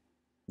counter.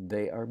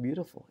 They are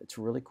beautiful. It's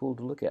really cool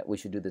to look at. We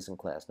should do this in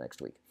class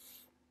next week.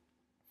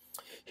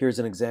 Here's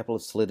an example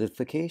of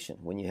solidification.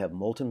 When you have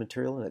molten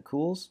material and it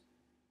cools,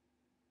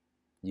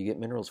 you get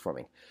minerals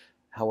forming.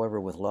 However,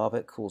 with lava,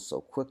 it cools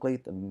so quickly,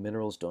 the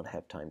minerals don't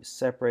have time to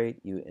separate.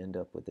 You end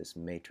up with this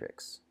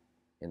matrix,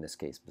 in this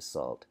case,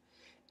 basalt.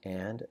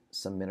 And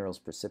some minerals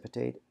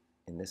precipitate,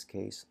 in this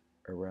case,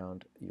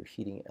 around your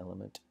heating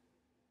element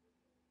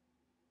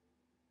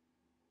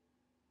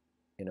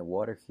in a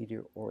water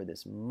heater, or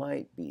this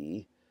might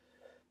be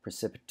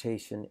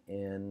precipitation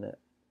in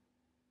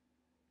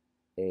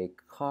a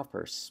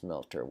copper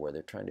smelter where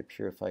they're trying to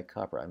purify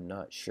copper. I'm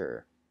not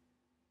sure.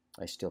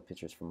 I steal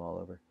pictures from all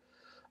over.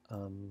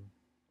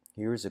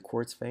 Here's a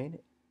quartz vein.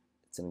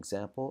 It's an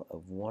example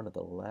of one of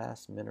the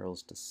last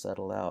minerals to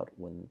settle out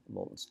when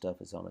molten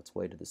stuff is on its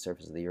way to the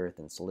surface of the earth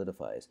and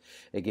solidifies.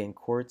 Again,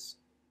 quartz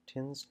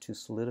tends to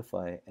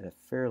solidify at a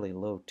fairly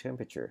low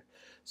temperature,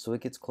 so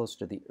it gets closer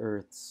to the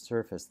Earth's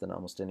surface than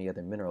almost any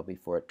other mineral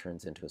before it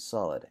turns into a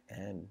solid.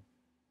 And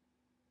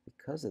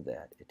because of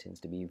that, it tends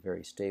to be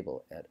very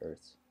stable at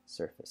Earth's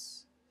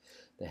surface.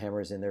 The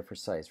hammer is in there for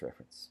size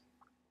reference.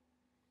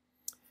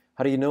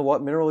 How do you know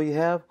what mineral you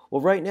have?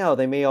 Well, right now,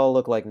 they may all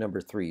look like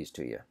number 3s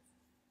to you.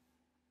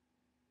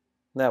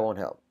 That won't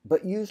help.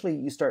 But usually,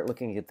 you start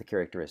looking at the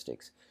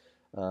characteristics.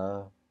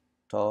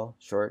 Tall,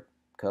 short,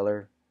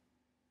 color,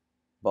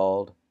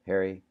 bald,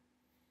 hairy.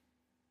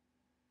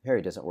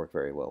 Hairy doesn't work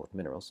very well with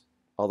minerals.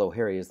 Although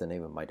hairy is the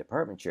name of my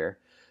department chair,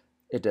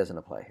 it doesn't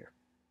apply here.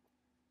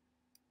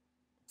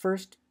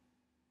 First,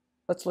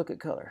 let's look at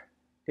color.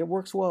 It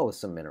works well with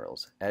some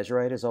minerals.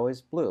 Azurite is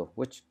always blue,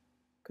 which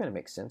kind of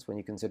makes sense when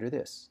you consider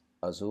this.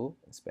 Azul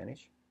in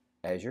Spanish,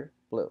 azure,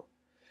 blue.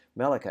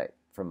 Malachite,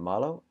 from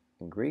malo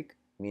in Greek,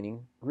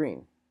 meaning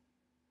green.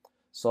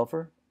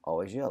 Sulfur,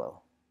 always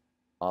yellow.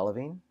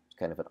 Olivine,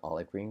 kind of an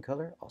olive green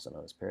color, also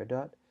known as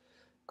peridot.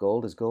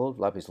 Gold is gold.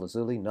 Lapis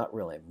lazuli, not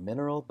really a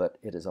mineral, but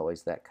it is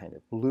always that kind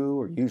of blue,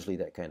 or usually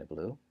that kind of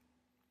blue.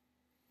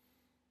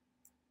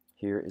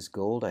 Here is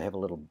gold. I have a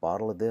little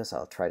bottle of this.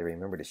 I'll try to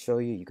remember to show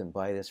you. You can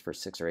buy this for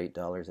 $6 or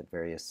 $8 at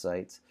various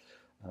sites.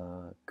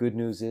 Good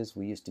news is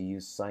we used to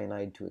use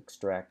cyanide to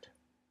extract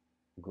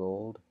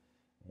gold,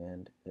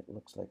 and it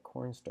looks like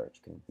cornstarch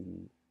can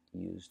be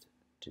used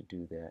to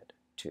do that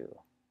too.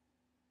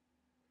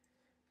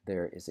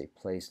 There is a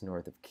place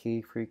north of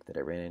Cave Creek that I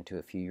ran into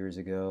a few years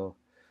ago.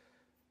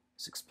 I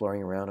was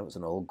exploring around. It was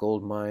an old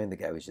gold mine. The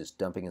guy was just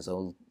dumping his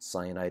old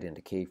cyanide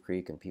into Cave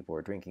Creek, and people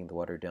were drinking the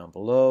water down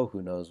below.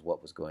 Who knows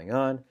what was going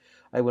on?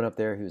 I went up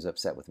there. He was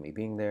upset with me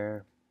being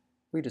there.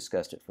 We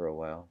discussed it for a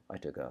while. I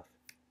took off.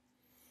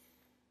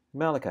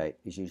 Malachite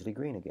is usually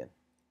green again.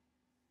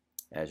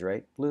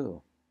 Azurite,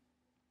 blue.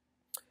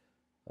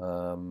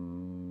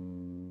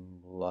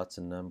 Lots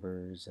of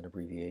numbers and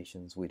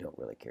abbreviations. We don't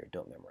really care.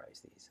 Don't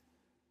memorize these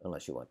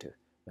unless you want to.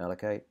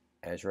 Malachite,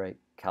 azurite,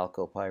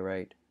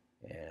 chalcopyrite,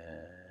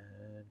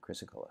 and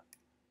chrysocolla.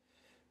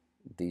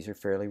 These are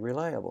fairly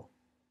reliable.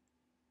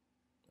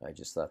 I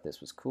just thought this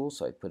was cool,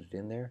 so I put it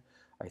in there.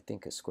 I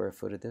think a square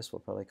foot of this will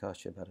probably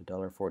cost you about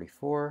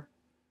 $1.44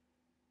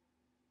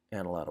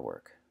 and a lot of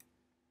work.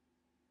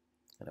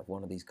 And if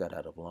one of these got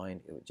out of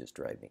line, it would just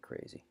drive me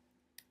crazy.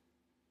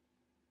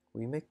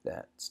 We make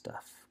that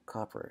stuff,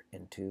 copper,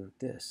 into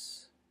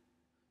this.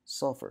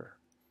 Sulfur,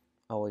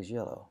 always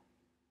yellow.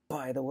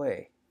 By the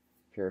way,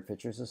 here are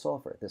pictures of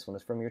sulfur. This one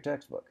is from your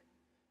textbook.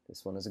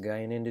 This one is a guy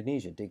in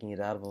Indonesia digging it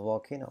out of a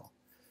volcano.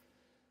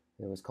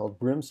 It was called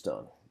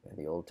brimstone. In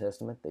the Old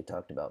Testament, they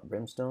talked about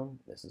brimstone.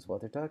 This is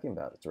what they're talking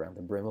about. It's around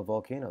the brim of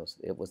volcanoes.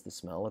 It was the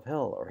smell of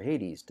hell, or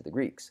Hades to the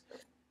Greeks.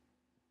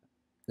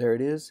 There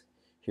it is.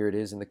 Here it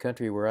is in the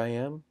country where I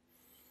am.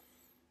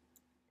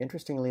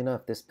 Interestingly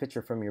enough, this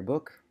picture from your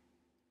book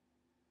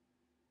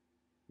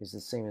is the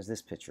same as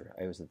this picture.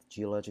 I was at the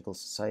Geological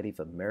Society of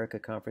America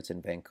conference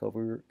in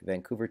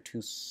Vancouver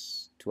two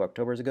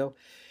Octobers ago,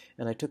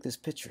 and I took this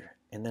picture,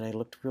 and then I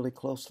looked really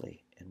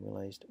closely and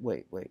realized,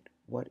 wait,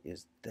 what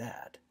is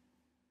that?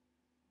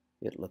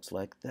 It looks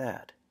like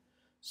that.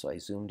 So I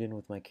zoomed in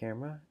with my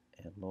camera,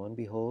 and lo and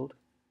behold,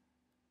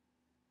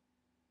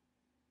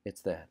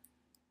 it's that.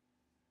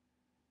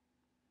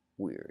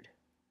 Weird.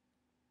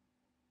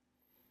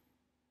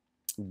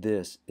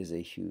 This is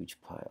a huge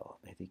pile.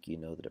 I think you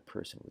know that a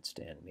person would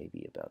stand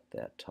maybe about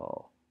that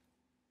tall.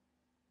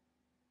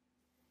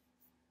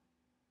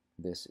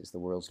 This is the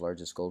world's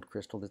largest gold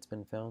crystal that's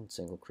been found,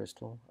 single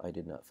crystal. I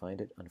did not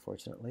find it,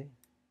 unfortunately.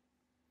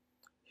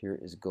 Here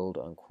is gold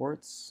on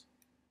quartz.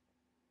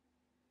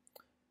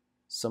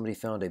 Somebody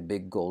found a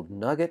big gold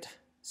nugget,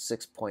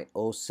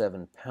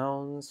 6.07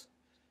 pounds.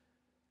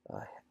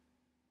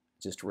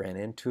 Just ran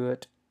into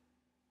it.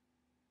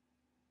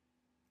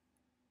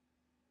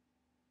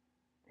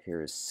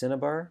 Here is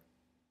cinnabar.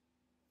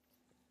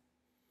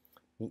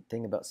 Neat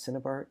thing about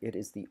cinnabar, it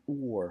is the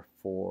ore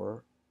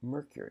for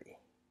mercury.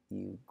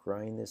 You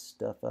grind this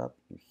stuff up,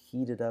 you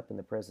heat it up in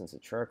the presence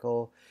of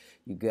charcoal,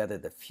 you gather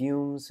the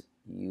fumes,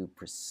 you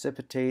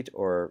precipitate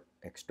or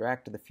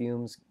extract the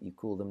fumes, you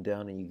cool them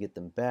down and you get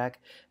them back,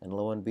 and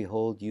lo and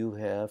behold, you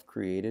have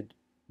created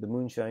the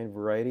moonshine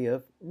variety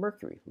of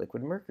mercury,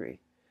 liquid mercury.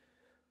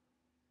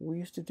 We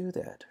used to do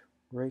that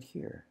right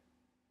here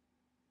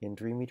in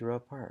Dreamy Draw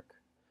Park.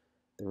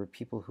 There were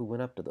people who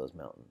went up to those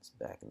mountains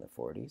back in the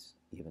 40s,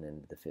 even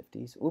into the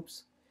 50s.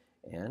 Oops.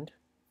 And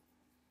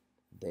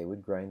they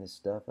would grind this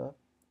stuff up.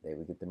 They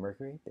would get the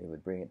mercury. They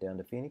would bring it down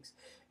to Phoenix.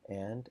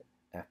 And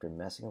after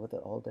messing with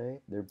it all day,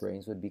 their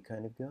brains would be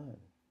kind of gone.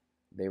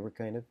 They were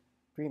kind of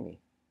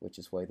dreamy, which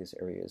is why this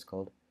area is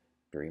called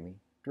Dreamy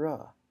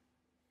Draw.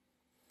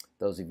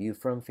 Those of you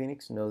from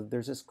Phoenix know that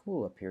there's a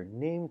school up here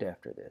named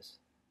after this.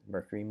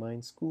 Mercury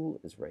Mine School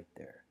is right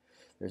there.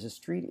 There's a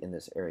street in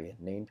this area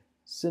named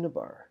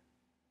Cinnabar.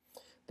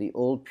 The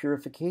old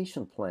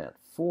purification plant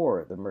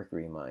for the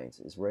mercury mines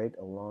is right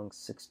along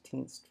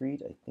 16th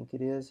Street, I think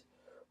it is,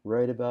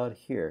 right about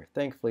here.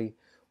 Thankfully,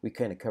 we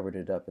kind of covered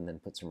it up and then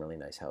put some really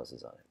nice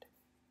houses on it.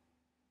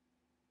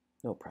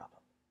 No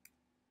problem.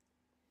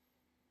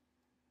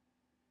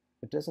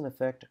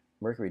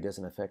 Mercury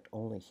doesn't affect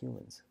only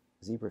humans.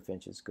 Zebra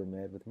finches go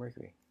mad with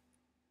mercury,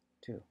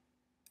 too.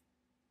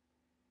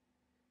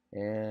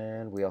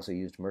 And we also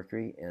used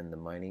mercury in the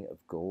mining of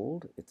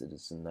gold.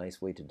 It's a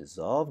nice way to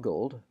dissolve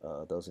gold.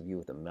 Those of you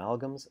with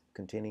amalgams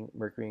containing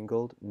mercury and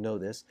gold know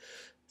this.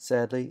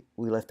 Sadly,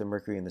 we left the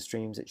mercury in the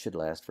streams. It should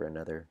last for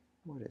another,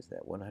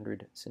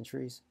 100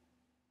 centuries?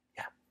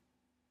 Yeah.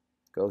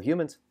 Go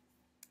humans.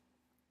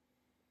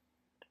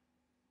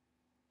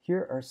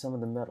 Here are some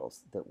of the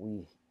metals that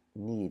we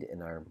need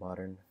in our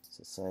modern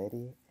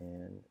society,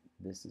 and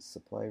this is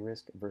supply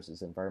risk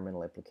versus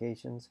environmental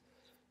applications.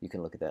 You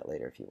can look at that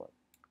later if you want.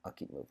 I'll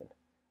keep moving.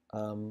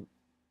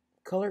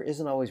 Color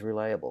isn't always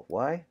reliable.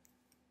 Why?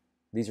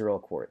 These are all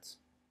quartz.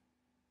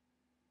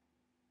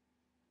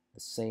 The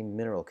same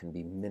mineral can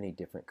be many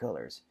different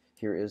colors.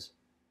 Here is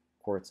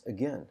quartz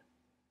again,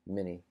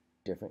 many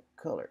different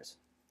colors.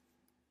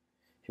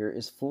 Here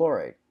is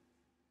fluorite.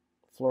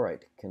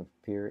 Fluorite can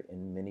appear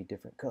in many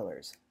different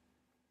colors.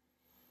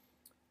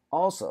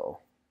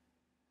 Also,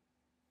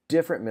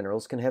 different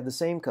minerals can have the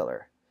same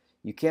color.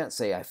 You can't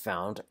say, I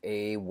found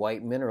a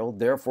white mineral,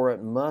 therefore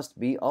it must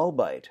be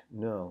albite.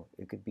 No,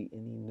 it could be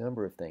any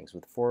number of things.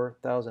 With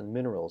 4,000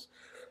 minerals,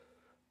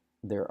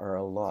 there are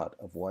a lot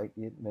of white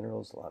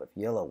minerals, a lot of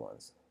yellow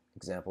ones.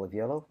 Example of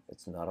yellow,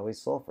 it's not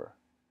always sulfur.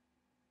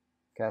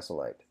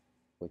 Cassellite,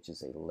 which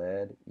is a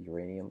lead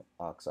uranium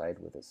oxide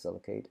with a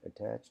silicate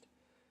attached.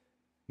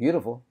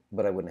 Beautiful,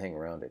 but I wouldn't hang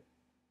around it.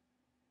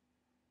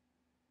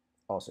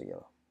 Also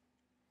yellow.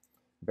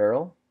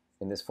 Beryl,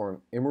 in this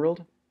form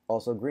emerald,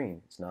 also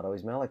green. It's not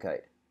always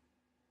malachite.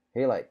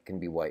 Halite can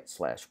be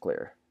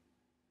white/clear.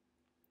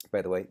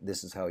 By the way,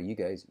 this is how you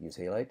guys use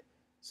halite.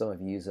 Some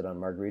of you use it on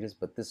margaritas,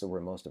 but this is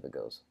where most of it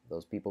goes.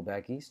 Those people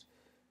back east,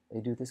 they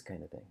do this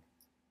kind of thing.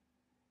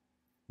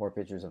 More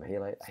pictures of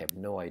halite. I have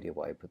no idea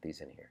why I put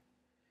these in here.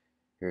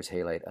 Here's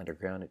halite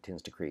underground. It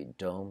tends to create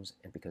domes,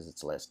 and because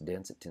it's less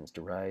dense, it tends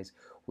to rise.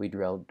 We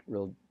drill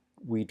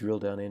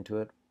down into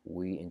it.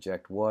 We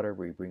inject water.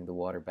 We bring the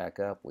water back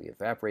up. We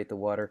evaporate the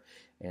water,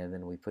 and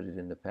then we put it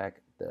in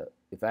the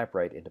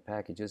evaporate into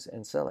packages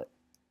and sell it.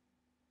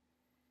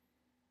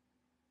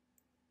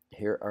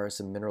 Here are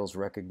some minerals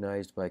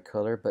recognized by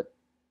color, but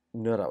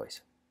not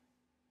always.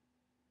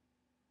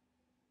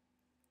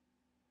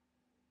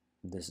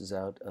 This is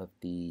out of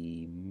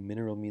the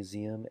Mineral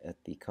Museum at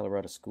the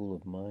Colorado School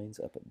of Mines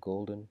up at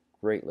Golden.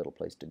 Great little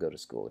place to go to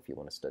school if you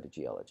want to study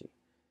geology.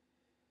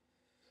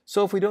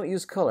 So if we don't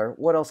use color,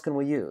 what else can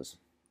we use?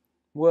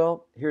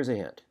 Well, here's a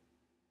hint.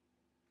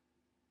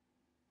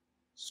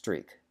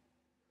 Streak.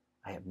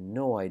 I have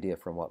no idea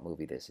from what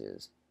movie this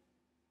is.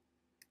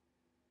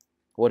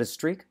 What is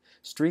streak?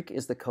 Streak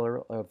is the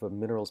color of a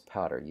mineral's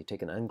powder. You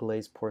take an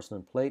unglazed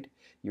porcelain plate,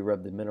 you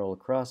rub the mineral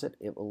across it,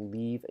 it will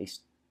leave a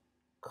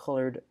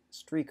colored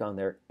streak on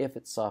there if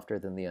it's softer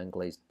than the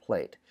unglazed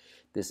plate.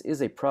 This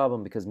is a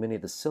problem because many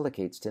of the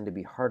silicates tend to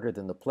be harder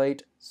than the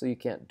plate, so you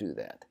can't do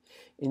that.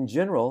 In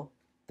general,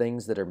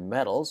 things that are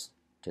metals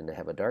tend to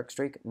have a dark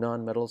streak,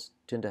 non-metals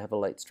tend to have a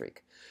light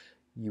streak.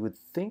 You would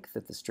think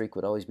that the streak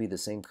would always be the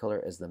same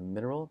color as the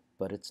mineral,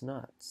 but it's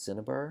not.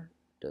 Cinnabar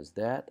does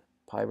that,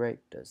 pyrite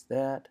does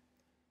that.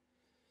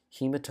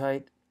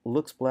 Hematite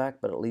looks black,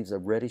 but it leaves a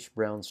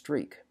reddish-brown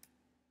streak.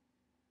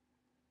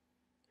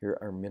 Here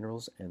are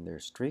minerals and their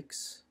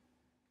streaks.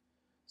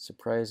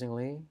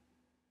 Surprisingly,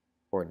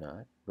 or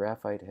not,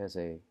 graphite has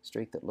a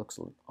streak that looks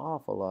an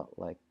awful lot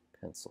like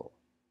pencil.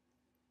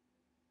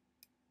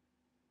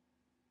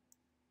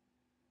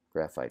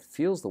 Graphite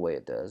feels the way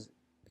it does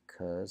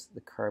because the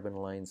carbon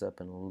lines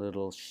up in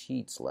little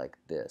sheets like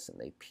this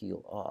and they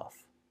peel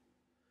off.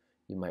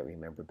 You might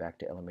remember back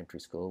to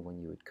elementary school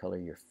when you would color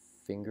your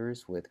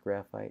fingers with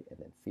graphite and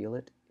then feel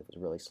it. It was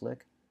really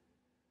slick.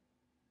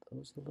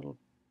 Those are the little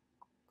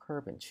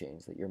carbon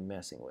chains that you're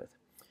messing with.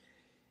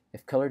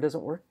 If color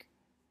doesn't work,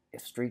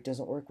 if streak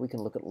doesn't work, we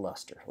can look at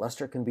luster.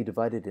 Luster can be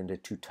divided into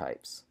two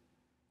types.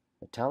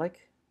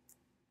 Metallic,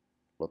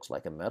 looks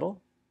like a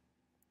metal,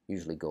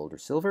 usually gold or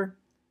silver,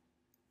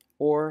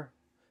 or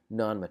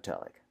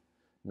non-metallic.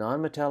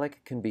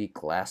 Non-metallic can be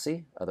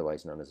glassy,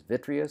 otherwise known as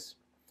vitreous.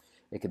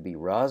 It can be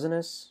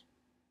rosinous.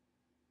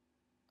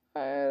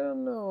 I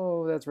don't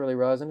know if that's really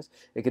rosinous.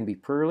 It can be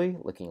pearly,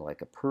 looking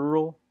like a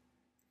pearl.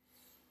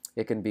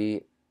 It can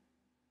be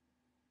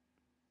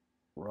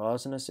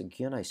rosinous.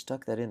 Again, I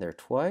stuck that in there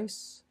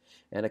twice.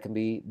 And it can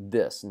be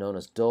this, known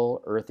as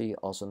dull, earthy,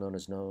 also known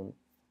as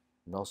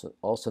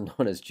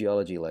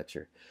geology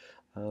lecture.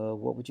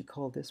 What would you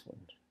call this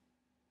one?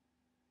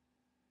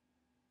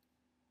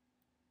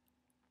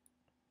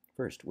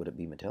 First, would it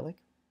be metallic?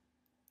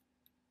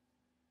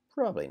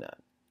 Probably not.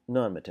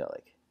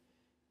 Non-metallic.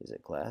 Is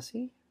it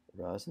glassy,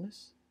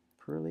 rosinous,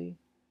 pearly,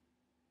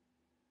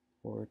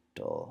 or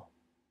dull?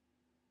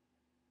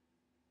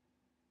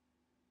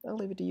 I'll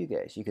leave it to you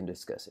guys. You can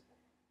discuss it.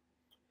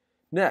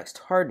 Next,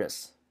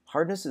 hardness.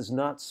 Hardness is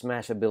not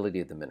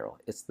smashability of the mineral.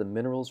 It's the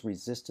mineral's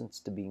resistance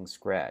to being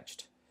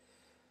scratched.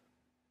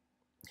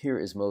 Here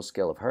is Mohs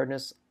scale of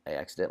hardness. I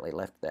accidentally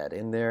left that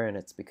in there and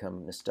it's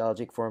become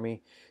nostalgic for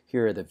me.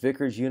 Here are the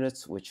Vickers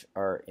units, which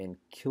are in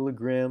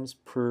kilograms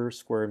per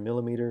square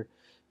millimeter.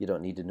 You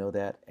don't need to know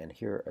that. And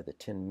here are the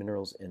 10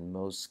 minerals in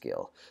Mohs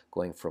scale,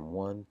 going from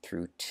 1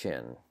 through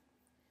 10.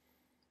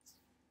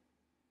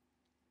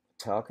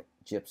 Talc,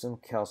 gypsum,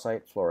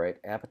 calcite,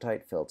 fluorite,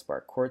 apatite, feldspar,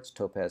 quartz,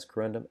 topaz,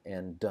 corundum,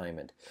 and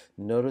diamond.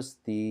 Notice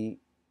the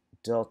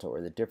delta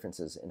or the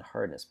differences in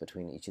hardness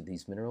between each of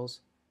these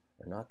minerals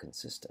are not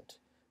consistent.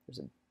 There's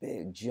a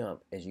big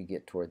jump as you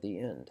get toward the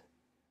end.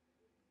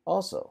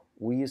 Also,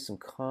 we use some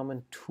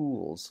common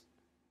tools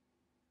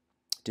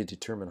to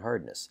determine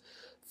hardness.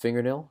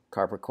 Fingernail,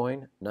 copper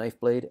coin, knife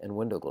blade, and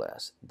window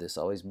glass. This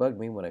always bugged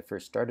me when I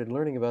first started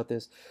learning about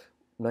this.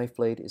 Knife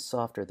blade is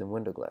softer than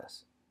window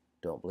glass.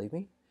 Don't believe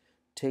me?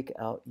 Take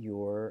out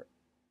your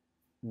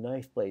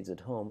knife blades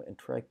at home and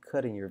try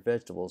cutting your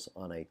vegetables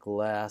on a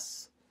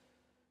glass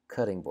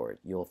cutting board.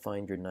 You'll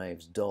find your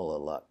knives dull a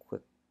lot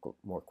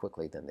more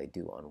quickly than they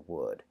do on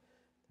wood.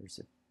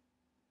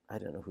 I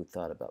don't know who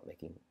thought about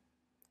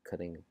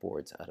cutting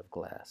boards out of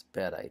glass.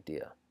 Bad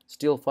idea.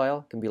 Steel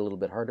file can be a little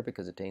bit harder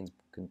because it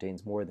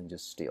contains more than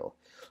just steel.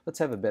 Let's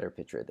have a better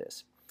picture of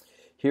this.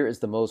 Here is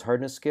the Mohs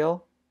hardness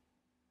scale.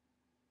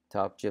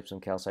 Talc,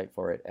 gypsum, calcite,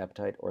 fluorite,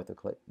 apatite,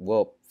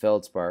 orthoclase,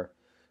 feldspar,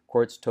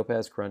 quartz,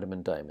 topaz, corundum,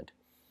 and diamond.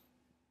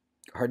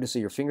 Hardness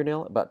of your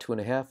fingernail, about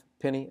 2.5.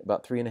 Penny,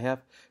 about 3.5.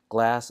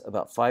 Glass,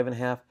 about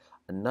 5.5.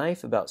 A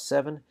knife, about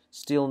 7.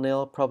 Steel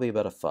nail, probably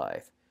about a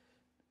 5.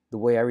 The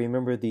way I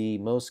remember the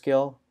Mohs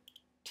scale,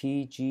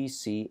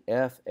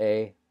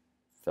 TGCFA,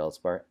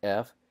 feldspar,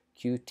 F,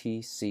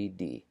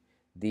 QTCD.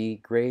 The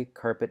gray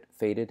carpet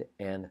faded,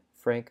 and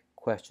Frank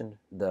questioned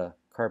the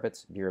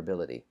carpet's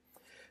durability.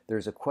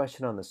 There's a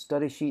question on the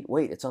study sheet.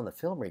 Wait, it's on the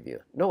film review.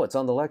 No, it's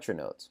on the lecture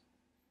notes.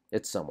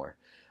 It's somewhere.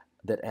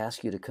 That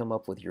asks you to come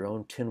up with your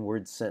own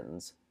 10-word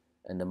sentence,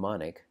 a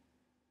mnemonic,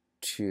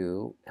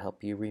 to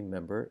help you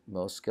remember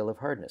Mohs scale of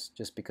hardness,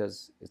 just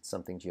because it's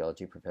something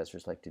geology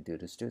professors like to do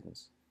to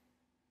students.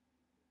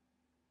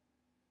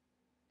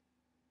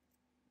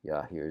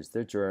 Yeah, here's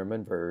the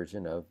German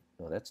version of,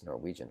 oh, that's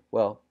Norwegian.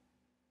 Well,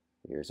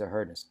 here's a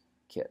hardness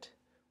kit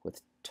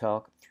with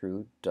talc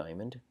through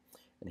diamond,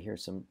 and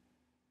here's some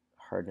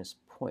hardness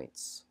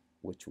points,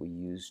 which we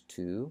use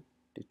to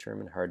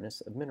determine hardness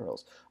of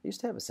minerals. I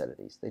used to have a set of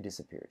these. They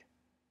disappeared.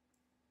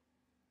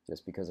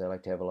 Just because I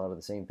like to have a lot of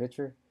the same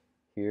picture,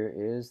 here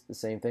is the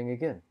same thing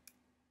again.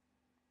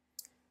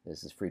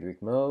 This is Friedrich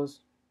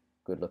Mohs.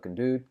 Good-looking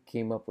dude.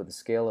 Came up with a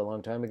scale a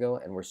long time ago,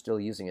 and we're still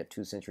using it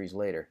 2 centuries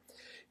later.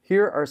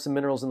 Here are some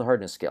minerals in the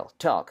hardness scale.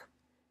 Talc.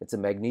 It's a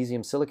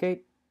magnesium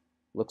silicate.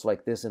 Looks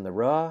like this in the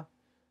raw.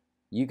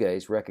 You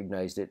guys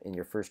recognized it in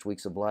your first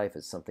weeks of life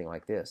as something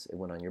like this. It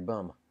went on your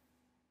bum.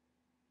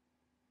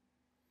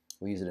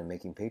 We use it in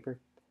making paper,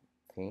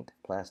 paint,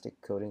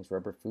 plastic, coatings,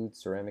 rubber, food,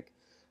 ceramic,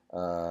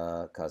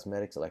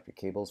 cosmetics, electric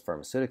cables,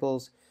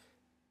 pharmaceuticals.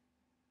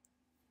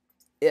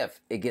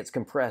 If it gets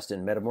compressed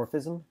in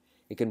metamorphism,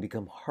 it can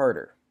become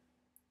harder.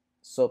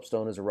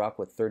 Soapstone is a rock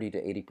with 30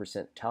 to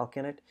 80% talc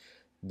in it.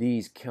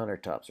 These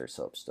countertops are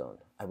soapstone.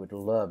 I would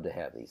love to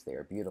have these. They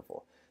are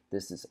beautiful.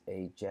 This is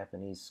a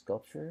Japanese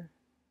sculpture,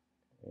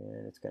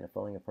 and it's kind of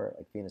falling apart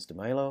like Venus de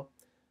Milo.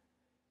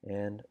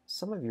 And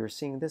some of you are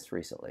seeing this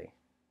recently.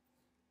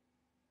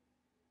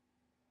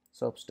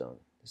 Soapstone.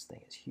 This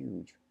thing is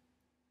huge.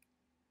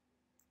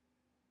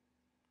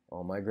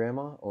 Oh, my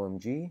grandma,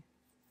 OMG,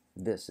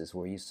 this is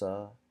where you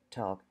saw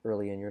talc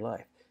early in your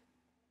life.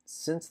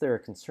 Since there are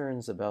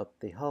concerns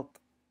about the health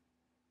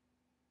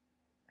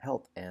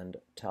and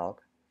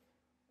talc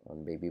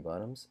on baby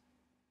bottoms,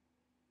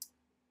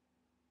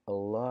 a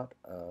lot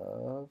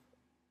of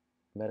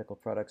medical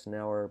products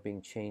now are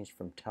being changed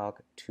from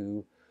talc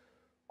to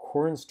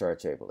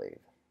cornstarch, I believe.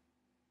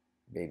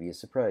 Baby is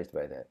surprised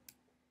by that.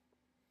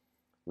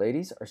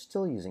 Ladies are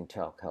still using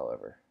talc,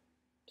 however.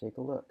 Take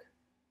a look.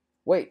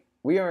 Wait,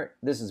 we aren't.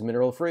 This is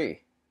mineral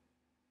free.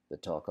 The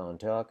talc on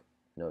talc,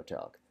 no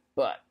talc.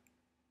 But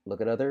look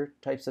at other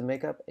types of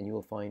makeup and you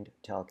will find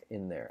talc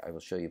in there. I will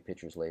show you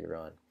pictures later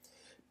on.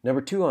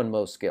 Number 2 on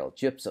Mohs scale,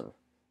 gypsum.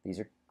 These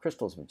are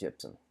crystals of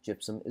gypsum.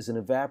 Gypsum is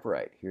an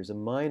evaporite. Here's a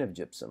mine of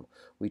gypsum.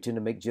 We tend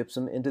to make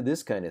gypsum into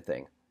this kind of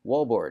thing.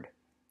 Wallboard.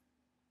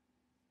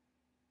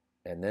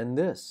 And then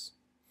this.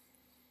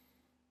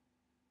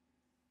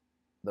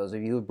 Those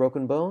of you with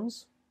broken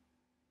bones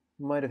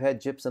might have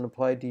had gypsum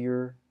applied to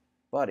your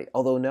body.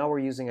 Although now we're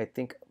using, I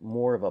think,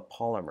 more of a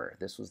polymer.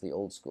 This was the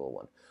old school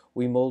one.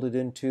 We molded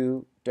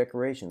into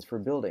decorations for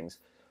buildings.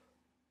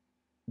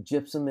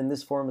 Gypsum in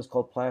this form is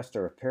called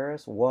plaster of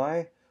Paris.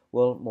 Why?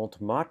 Well,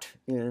 Montmartre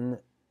in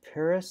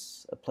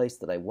Paris, a place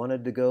that I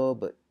wanted to go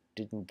but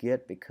didn't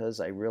get because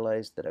I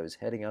realized that I was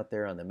heading out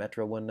there on the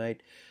metro one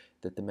night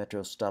that the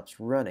metro stops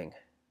running.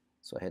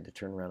 So I had to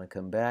turn around and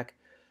come back.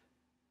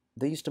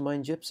 They used to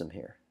mine gypsum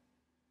here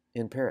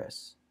in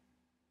Paris.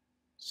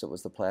 So it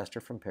was the plaster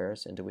from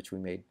Paris into which we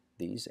made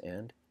these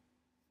and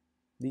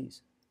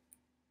these.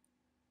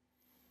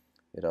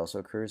 It also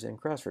occurs in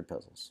crossword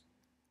puzzles.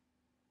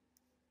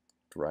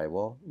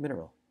 Drywall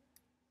mineral.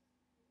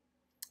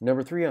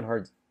 Number 3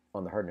 on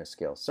the hardness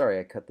scale. Sorry,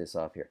 I cut this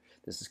off here.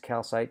 This is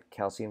calcite,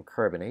 calcium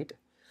carbonate.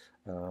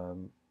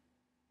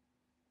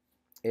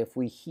 If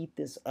we heat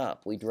this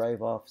up, we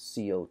drive off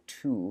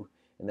CO2,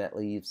 and that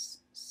leaves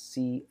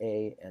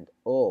Ca and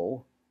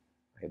O.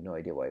 I have no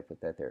idea why I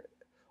put that there.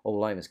 Oh,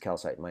 lime is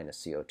calcite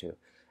minus CO2.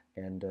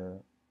 And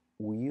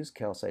we use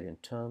calcite in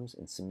Tums,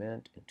 in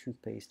cement, in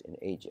toothpaste, in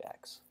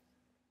Ajax.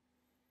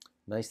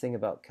 Nice thing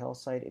about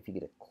calcite, if you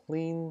get a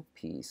clean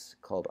piece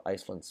called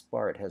Iceland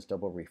spar, it has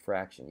double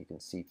refraction. You can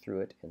see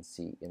through it and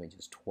see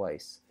images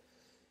twice.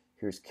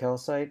 Here's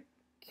calcite.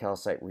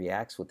 Calcite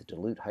reacts with the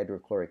dilute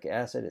hydrochloric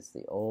acid. It's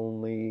the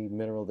only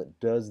mineral that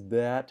does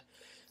that,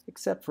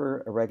 except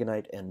for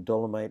aragonite and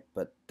dolomite,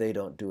 but they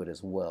don't do it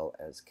as well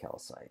as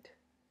calcite.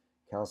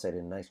 Calcite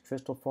in nice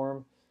crystal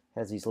form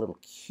has these little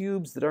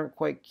cubes that aren't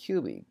quite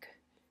cubic.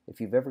 If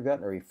you've ever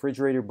gotten a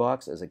refrigerator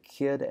box as a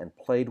kid and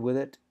played with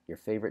it, your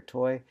favorite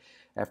toy,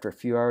 after a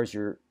few hours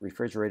your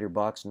refrigerator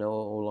box no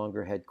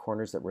longer had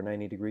corners that were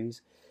 90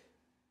 degrees,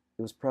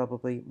 it was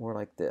probably more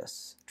like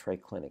this,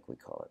 triclinic we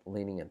call it,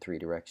 leaning in 3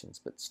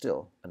 directions, but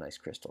still a nice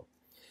crystal.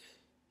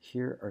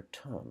 Here are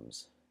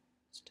Tums.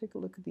 Let's take a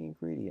look at the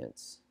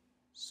ingredients.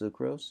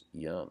 Sucrose,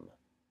 yum.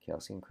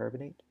 Calcium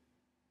carbonate,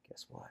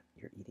 guess what?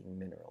 You're eating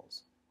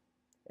minerals.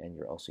 And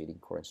you're also eating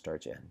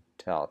cornstarch and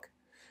talc.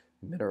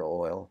 Mineral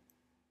oil.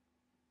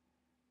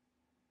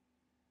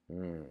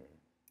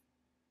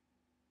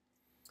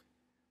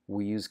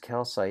 We use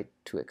calcite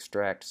to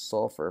extract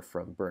sulfur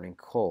from burning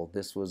coal.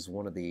 This was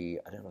one of the,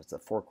 I don't know if it's a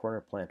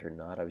four-corner plant or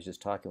not. I was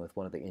just talking with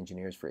one of the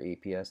engineers for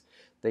APS.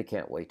 They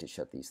can't wait to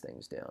shut these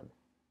things down.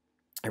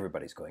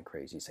 Everybody's going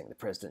crazy saying the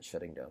president's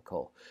shutting down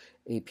coal.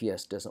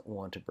 APS doesn't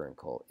want to burn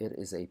coal. It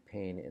is a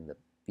pain in the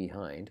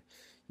behind.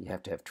 You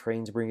have to have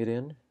trains bring it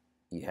in.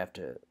 You have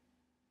to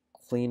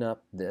clean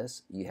up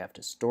this. You have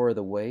to store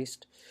the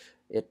waste.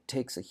 It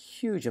takes a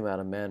huge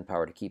amount of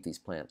manpower to keep these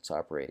plants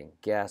operating.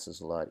 Gas is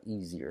a lot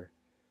easier.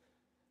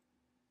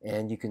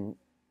 And you can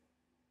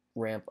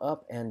ramp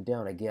up and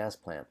down a gas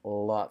plant a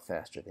lot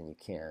faster than you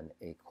can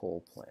a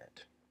coal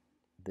plant.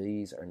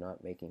 These are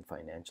not making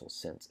financial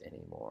sense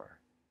anymore.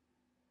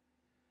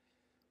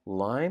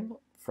 Lime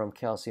from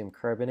calcium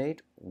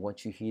carbonate.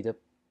 Once you heat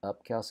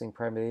up calcium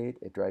carbonate,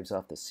 it drives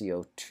off the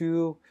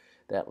CO2.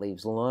 That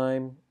leaves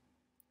lime.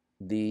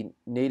 The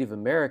Native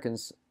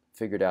Americans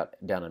figured out,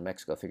 down in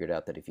Mexico, figured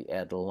out that if you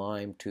add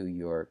lime to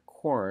your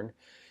corn,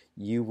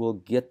 you will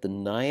get the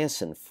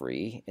niacin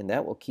free, and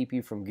that will keep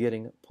you from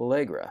getting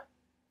pellagra.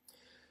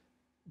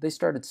 They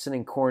started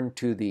sending corn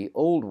to the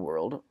old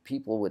world.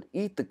 People would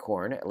eat the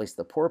corn, at least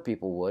the poor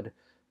people would,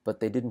 but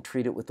they didn't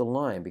treat it with the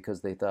lime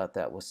because they thought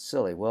that was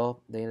silly.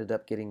 Well, they ended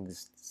up getting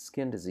this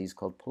skin disease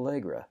called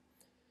pellagra.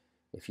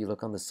 If you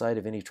look on the side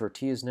of any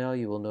tortillas now,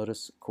 you will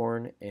notice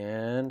corn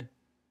and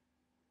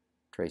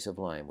trace of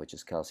lime, which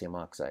is calcium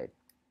oxide.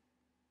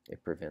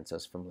 It prevents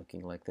us from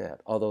looking like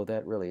that, although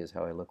that really is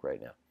how I look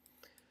right now.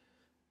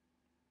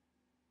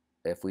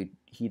 If we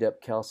heat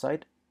up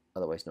calcite,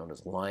 otherwise known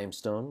as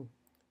limestone,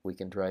 we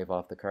can drive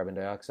off the carbon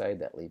dioxide.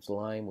 That leaves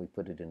lime. We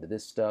put it into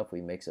this stuff.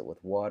 We mix it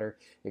with water.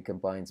 It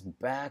combines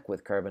back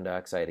with carbon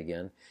dioxide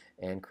again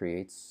and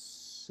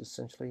creates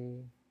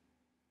essentially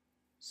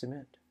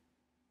cement.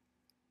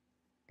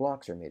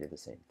 Blocks are made of the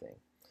same thing.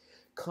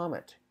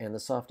 Comet and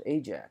the soft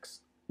Ajax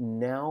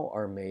now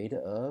are made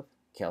of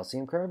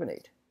calcium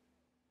carbonate.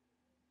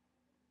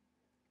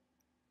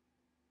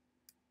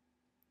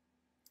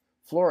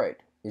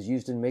 Fluorite is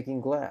used in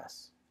making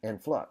glass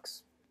and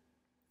flux.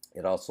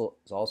 It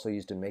is also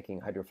used in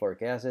making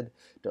hydrofluoric acid.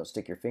 Don't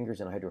stick your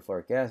fingers in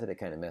hydrofluoric acid. It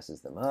kind of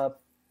messes them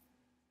up.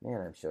 Man,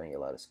 I'm showing you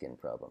a lot of skin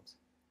problems.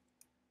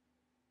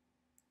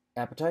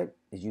 Apatite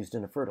is used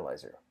in a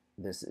fertilizer.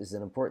 This is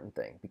an important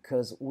thing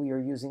because we are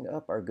using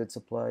up our good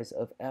supplies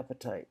of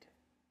apatite.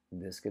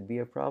 This could be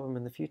a problem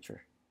in the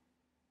future.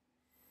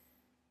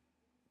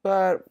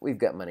 But we've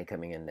got money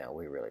coming in now.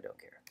 We really don't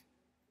care.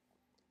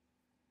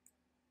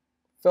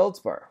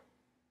 Feldspar.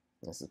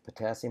 This is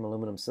potassium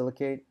aluminum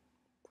silicate.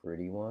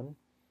 Pretty one.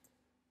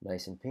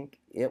 Nice and pink.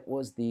 It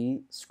was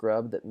the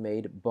scrub that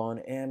made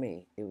Bon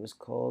Ami. It was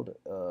called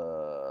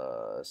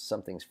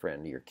something's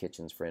friend, your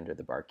kitchen's friend, or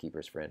the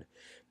barkeeper's friend,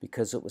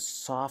 because it was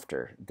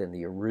softer than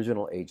the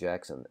original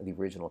Ajax and the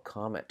original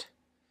Comet.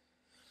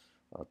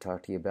 I'll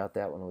talk to you about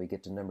that when we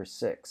get to number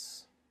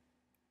 6.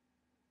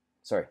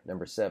 Sorry,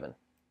 number 7.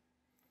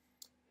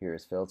 Here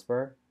is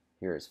feldspar.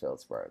 Here is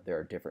feldspar. There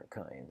are different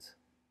kinds.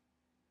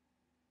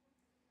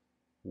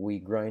 We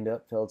grind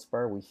up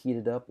feldspar, we heat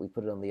it up, we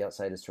put it on the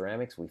outside of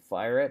ceramics, we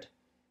fire it,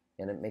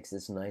 and it makes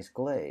this nice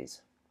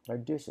glaze. Our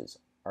dishes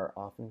are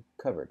often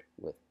covered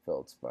with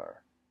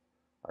feldspar.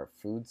 Our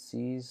food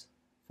sees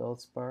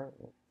feldspar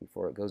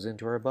before it goes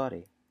into our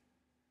body.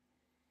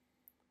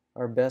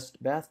 Our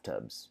best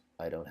bathtubs,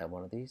 I don't have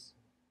one of these,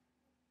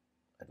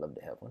 I'd love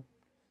to have one,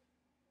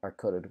 are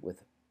coated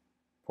with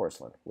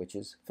porcelain, which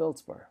is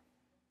feldspar.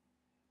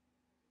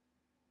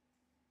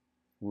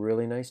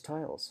 Really nice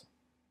tiles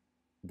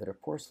that are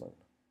porcelain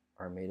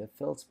are made of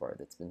feldspar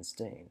that's been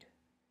stained.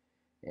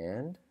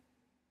 And,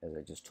 as I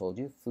just told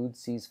you, food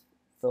sees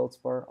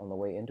feldspar on the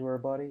way into our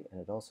body,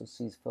 and it also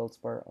sees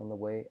feldspar on the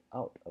way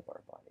out of our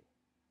body.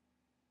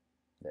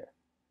 There.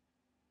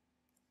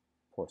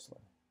 Porcelain.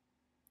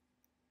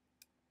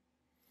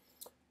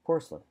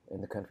 Porcelain,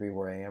 in the country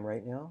where I am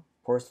right now,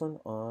 porcelain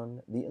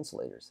on the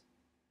insulators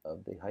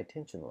of the high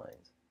tension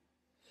lines.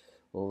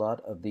 A lot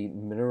of the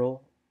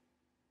mineral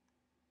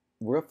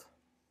roof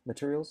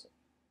materials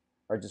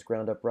are just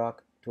ground up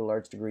rock, to a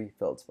large degree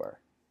feldspar.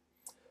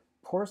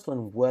 Feldspar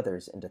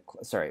weathers into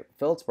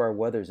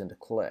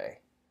clay.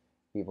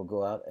 People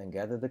go out and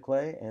gather the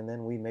clay, and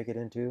then we make it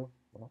into,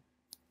 well,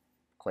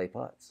 clay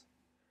pots,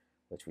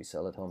 which we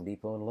sell at Home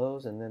Depot and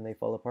Lowe's, and then they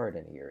fall apart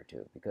in a year or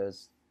two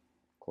because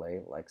clay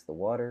likes the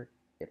water,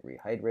 it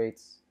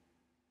rehydrates.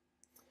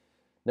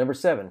 Number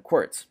 7,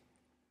 quartz.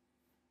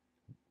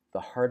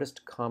 The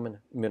hardest common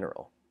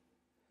mineral.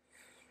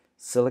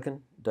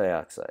 Silicon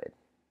dioxide.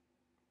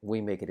 We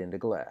make it into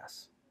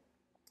glass.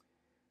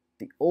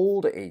 The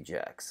old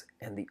Ajax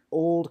and the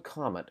old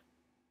Comet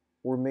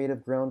were made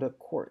of ground up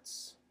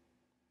quartz.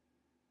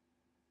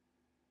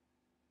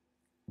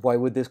 Why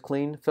would this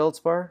clean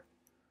feldspar?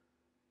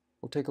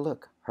 We'll take a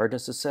look.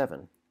 Hardness of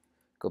 7.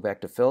 Go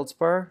back to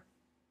feldspar,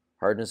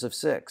 hardness of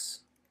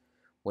 6.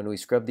 When we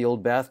scrubbed the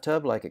old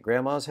bathtub like at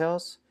Grandma's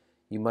house,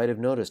 you might have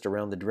noticed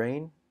around the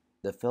drain,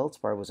 the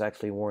feldspar was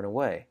actually worn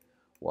away.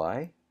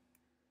 Why?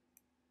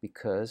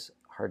 Because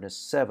hardness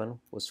 7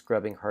 was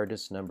scrubbing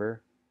hardness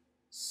number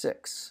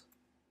 6.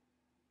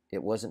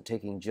 It wasn't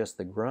taking just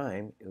the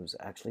grime, it was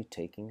actually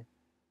taking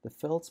the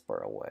feldspar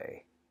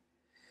away.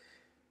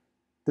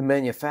 The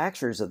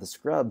manufacturers of the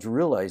scrubs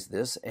realized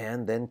this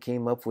and then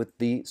came up with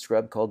the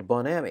scrub called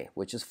Bonami,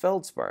 which is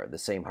feldspar, the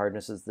same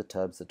hardness as the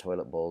tubs, the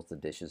toilet bowls, the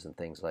dishes, and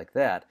things like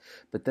that.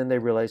 But then they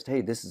realized,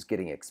 hey, this is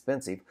getting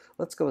expensive.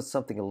 Let's go with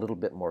something a little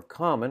bit more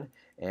common,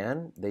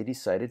 and they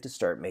decided to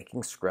start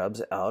making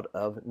scrubs out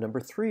of number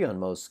 3 on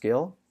Mohs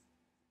scale,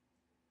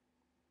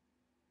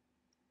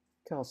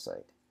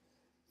 calcite.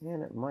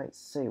 And it might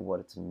say what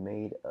it's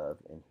made of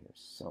in here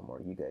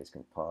somewhere. You guys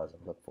can pause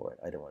and look for it.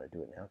 I don't want to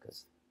do it now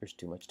because there's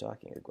too much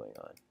talking here going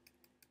on.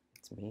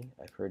 It's me.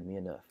 I've heard me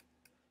enough.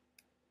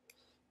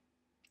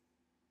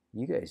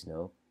 You guys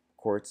know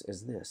quartz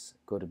is this.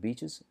 Go to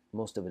beaches,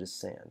 most of it is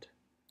sand.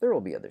 There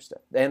will be other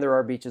stuff. And there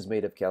are beaches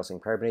made of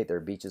calcium carbonate. There are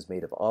beaches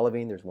made of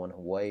olivine. There's one in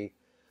Hawaii.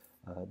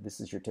 This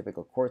is your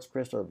typical quartz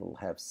crystal. It will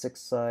have 6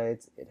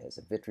 sides. It has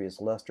a vitreous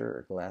luster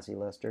or glassy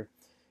luster.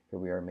 Here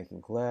we are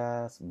making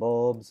glass,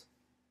 bulbs.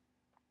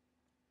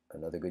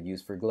 Another good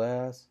use for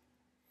glass.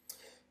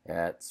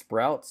 At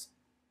Sprouts,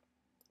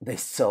 they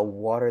sell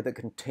water that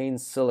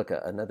contains silica,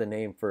 another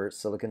name for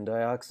silicon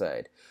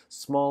dioxide.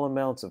 Small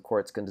amounts of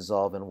quartz can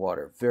dissolve in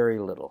water, very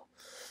little.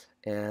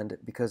 And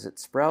because it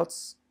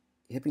Sprouts,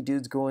 hippie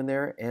dudes go in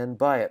there and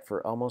buy it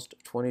for almost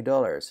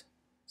 $20.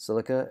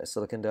 Silica,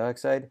 silicon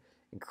dioxide,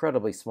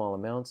 incredibly small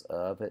amounts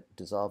of it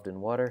dissolved in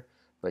water,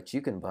 but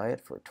you can buy it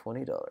for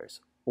 $20.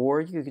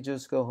 Or you could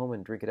just go home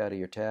and drink it out of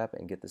your tap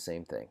and get the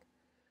same thing.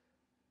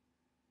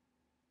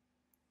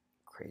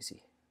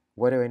 Crazy.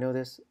 Why do I know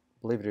this?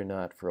 Believe it or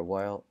not, for a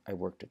while I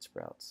worked at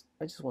Sprouts.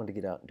 I just wanted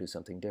to get out and do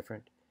something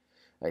different.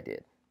 I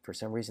did. For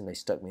some reason they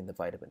stuck me in the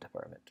vitamin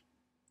department.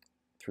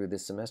 Through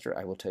this semester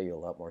I will tell you a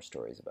lot more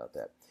stories about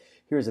that.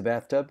 Here's a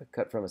bathtub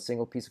cut from a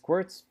single piece of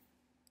quartz.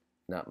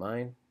 Not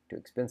mine, too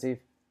expensive.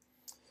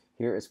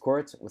 Here is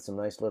quartz with some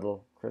nice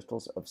little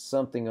crystals of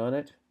something on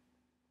it.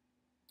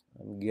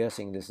 I'm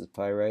guessing this is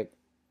pyrite.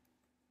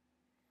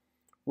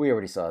 We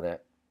already saw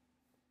that.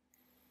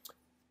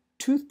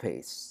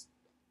 Toothpastes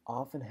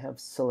often have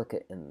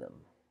silica in them.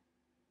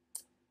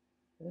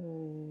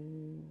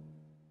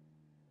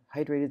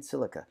 Hydrated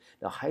silica.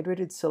 Now,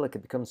 hydrated silica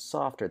becomes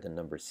softer than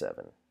number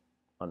 7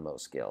 on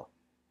Mohs scale.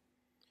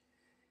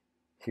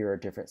 Here are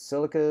different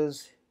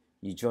silicas.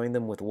 You join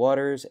them with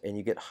waters and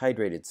you get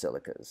hydrated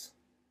silicas.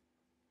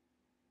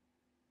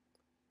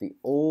 The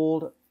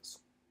old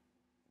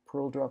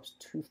Pearl Drops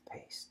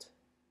toothpaste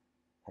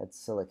had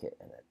silica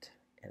in it,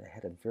 and it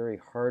had a very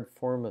hard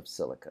form of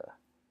silica.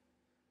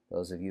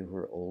 Those of you who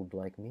are old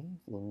like me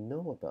will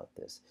know about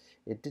this.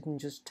 It didn't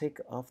just take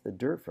off the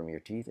dirt from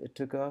your teeth, it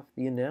took off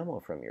the enamel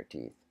from your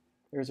teeth.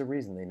 There's a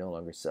reason they no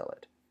longer sell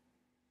it.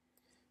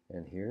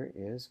 And here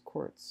is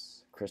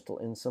quartz, crystal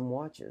in some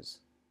watches.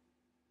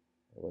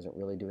 I wasn't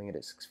really doing it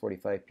at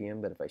 6:45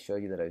 p.m., but if I show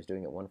you that I was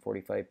doing it at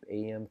 1:45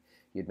 a.m.,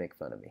 you'd make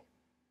fun of me.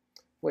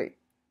 Wait,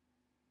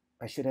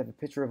 I should have a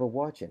picture of a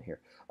watch in here.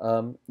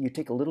 You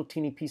take a little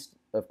teeny piece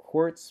of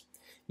quartz,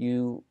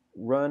 you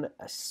run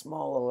a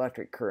small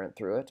electric current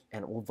through it,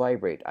 and it will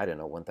vibrate, I don't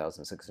know,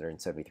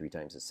 1,673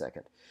 times a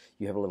second.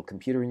 You have a little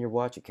computer in your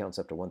watch, it counts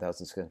up to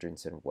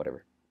 1,607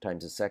 whatever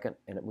times a second,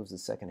 and it moves the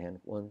second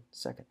hand 1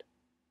 second.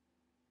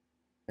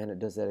 And it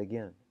does that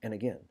again and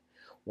again.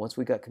 Once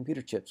we got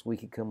computer chips, we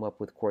could come up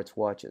with quartz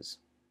watches.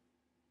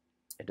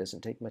 It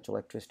doesn't take much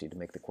electricity to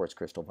make the quartz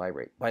crystal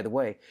vibrate. By the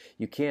way,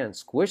 you can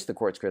squish the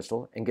quartz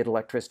crystal and get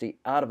electricity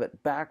out of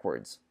it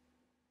backwards.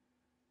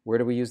 Where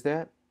do we use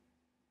that?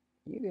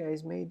 You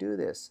guys may do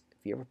this.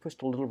 If you ever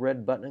pushed a little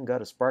red button and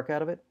got a spark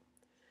out of it,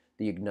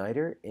 the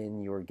igniter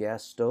in your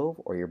gas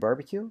stove or your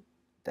barbecue,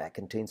 that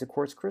contains a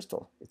quartz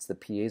crystal. It's the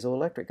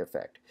piezoelectric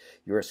effect.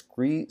 You're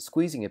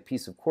squeezing a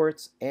piece of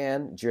quartz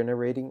and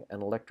generating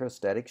an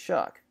electrostatic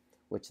shock,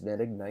 which then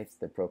ignites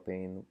the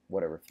propane,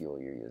 whatever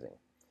fuel you're using.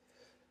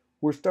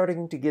 We're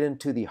starting to get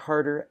into the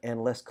harder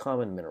and less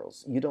common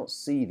minerals. You don't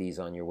see these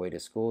on your way to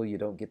school. You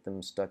don't get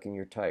them stuck in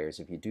your tires.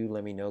 If you do,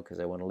 let me know because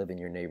I want to live in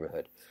your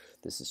neighborhood.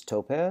 This is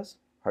topaz,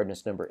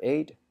 hardness number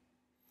 8.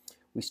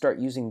 We start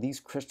using these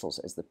crystals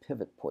as the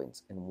pivot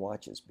points in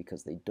watches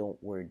because they don't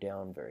wear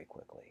down very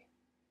quickly.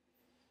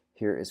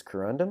 Here is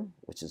corundum,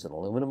 which is an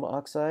aluminum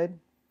oxide.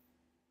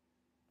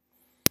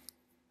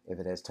 If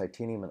it has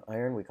titanium and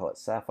iron, we call it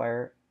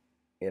sapphire.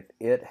 If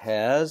it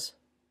has,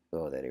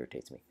 oh, that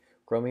irritates me,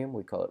 chromium,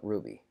 we call it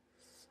ruby.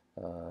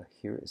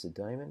 Here is a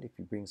diamond. If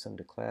you bring some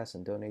to class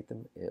and donate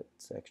them,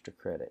 it's extra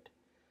credit.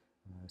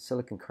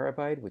 Silicon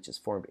carbide, which is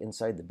formed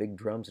inside the big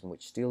drums in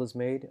which steel is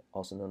made,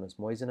 also known as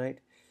moissanite,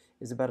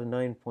 is about a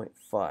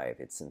 9.5.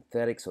 It's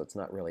synthetic, so it's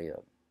not really a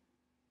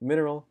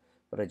mineral,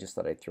 but I just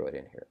thought I'd throw it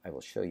in here. I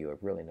will show you a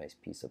really nice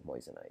piece of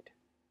moissanite.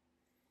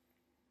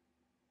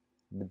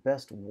 The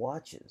best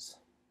watches,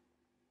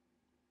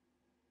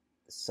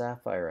 the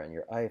sapphire on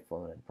your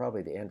iPhone, and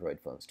probably the Android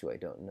phones too, I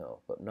don't know,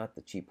 but not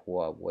the cheap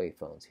Huawei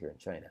phones here in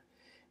China.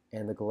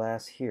 And the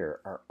glass here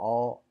are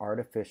all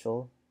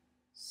artificial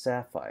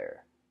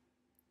sapphire.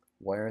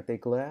 Why aren't they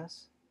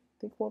glass?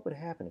 Think what would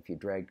happen if you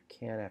dragged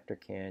can after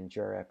can,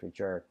 jar after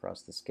jar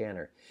across the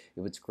scanner. It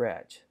would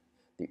scratch.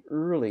 The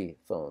early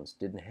phones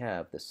didn't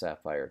have the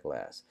sapphire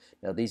glass.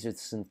 Now these are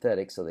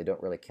synthetic, so they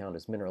don't really count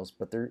as minerals,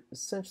 but they're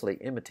essentially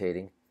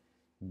imitating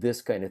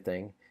this kind of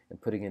thing and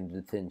putting it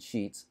into thin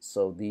sheets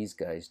so these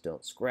guys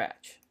don't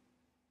scratch.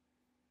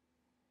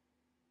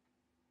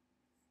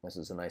 This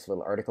is a nice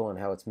little article on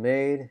how it's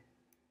made.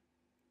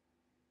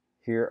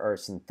 Here are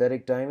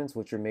synthetic diamonds,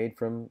 which are made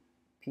from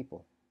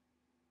people.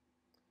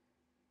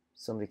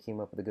 Somebody came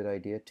up with a good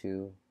idea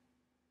to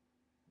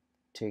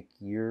take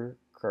your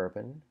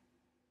carbon,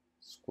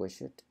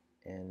 squish it,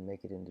 and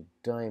make it into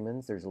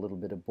diamonds. There's a little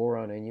bit of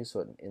boron in you,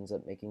 so it ends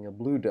up making a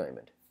blue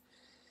diamond.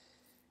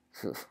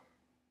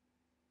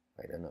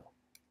 I don't know.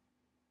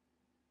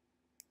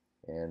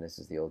 And this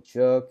is the old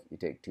joke. You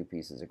take 2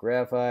 pieces of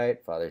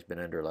graphite, father's been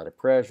under a lot of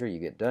pressure, you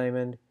get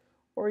diamond,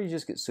 or you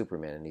just get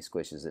Superman and he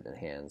squishes it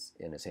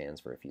in his hands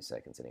for a few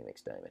seconds and he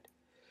makes diamond.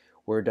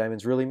 Where are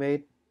diamonds really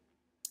made?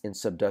 In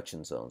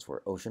subduction zones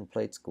where ocean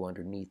plates go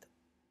underneath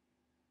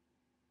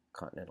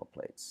continental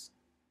plates.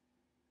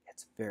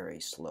 It's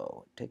very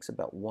slow. It takes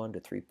about 1 to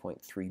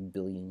 3.3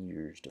 billion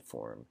years to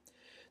form.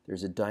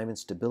 There's a diamond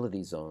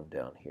stability zone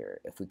down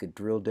here. If we could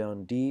drill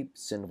down deep,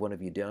 send one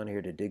of you down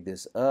here to dig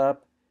this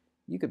up,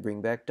 you could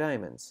bring back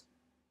diamonds.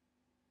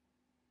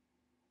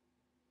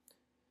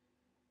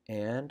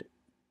 And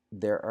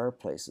there are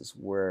places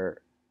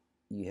where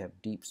you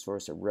have deep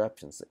source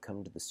eruptions that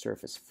come to the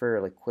surface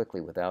fairly quickly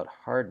without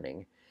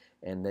hardening,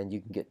 and then you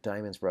can get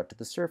diamonds brought to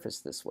the surface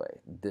this way.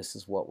 This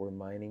is what we're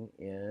mining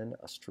in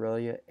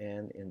Australia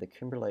and in the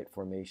Kimberlite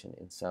Formation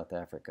in South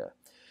Africa.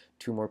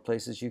 2 more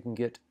places you can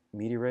get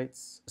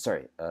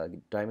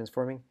diamonds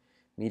forming,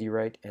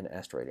 meteorite and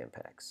asteroid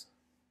impacts.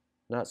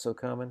 Not so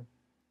common.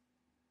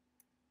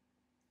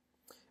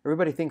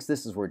 Everybody thinks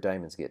this is where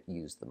diamonds get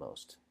used the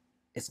most.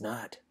 It's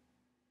not.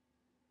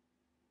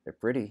 They're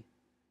pretty,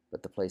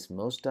 but the place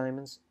most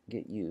diamonds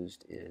get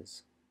used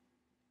is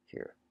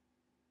here.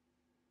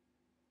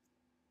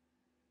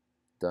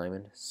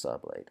 Diamond saw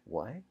blade.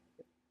 Why?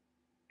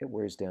 It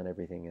wears down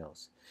everything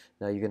else.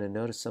 Now you're going to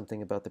notice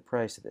something about the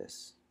price of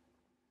this.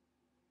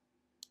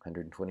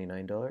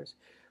 $129.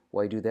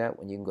 Why do that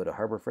when you can go to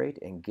Harbor Freight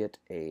and get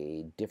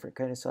a different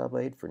kind of saw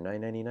blade for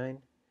 $9.99?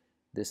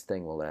 This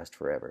thing will last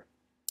forever.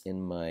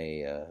 In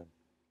my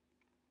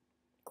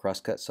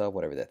crosscut saw,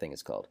 whatever that thing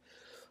is called,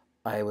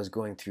 I was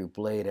going through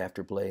blade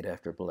after blade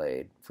after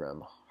blade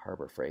from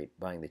Harbor Freight,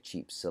 buying the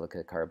cheap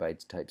silica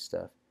carbide type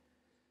stuff.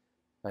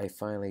 I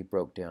finally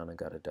broke down and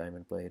got a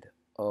diamond blade.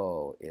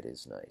 Oh, it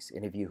is nice.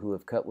 Any of you who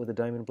have cut with a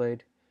diamond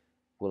blade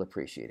will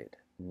appreciate it.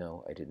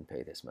 No, I didn't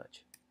pay this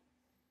much.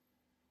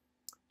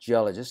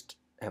 Geologists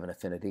have an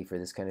affinity for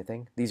this kind of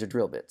thing. These are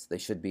drill bits. They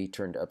should be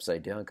turned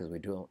upside down because we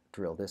don't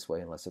drill this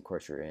way unless, of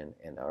course, you're in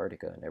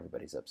Antarctica and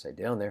everybody's upside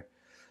down there.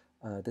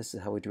 This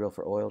is how we drill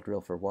for oil,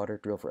 drill for water,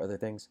 drill for other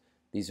things.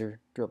 These are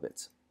drill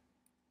bits.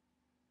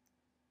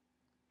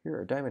 Here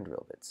are diamond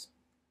drill bits.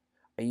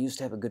 I used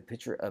to have a good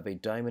picture of a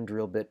diamond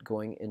drill bit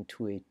going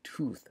into a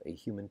tooth, a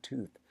human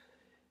tooth.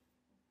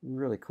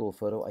 Really cool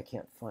photo. I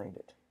can't find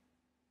it.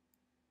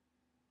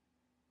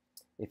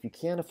 If you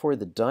can't afford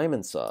the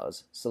diamond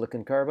saws,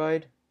 silicon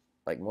carbide,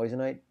 like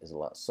moissanite, is a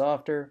lot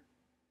softer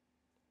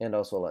and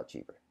also a lot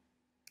cheaper.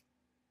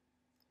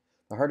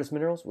 The hardest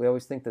minerals, we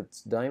always think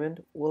that's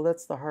diamond. Well,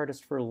 that's the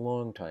hardest for a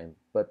long time,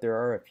 but there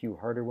are a few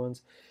harder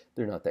ones.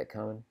 They're not that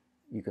common.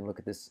 You can look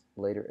at this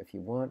later if you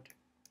want.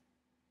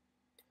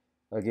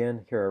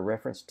 Again, here are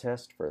reference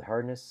tests for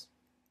hardness.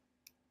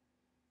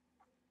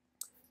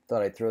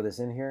 Thought I'd throw this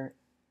in here.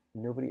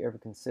 Nobody ever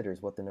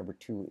considers what the number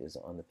 2 is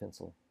on the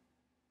pencil.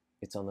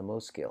 It's on the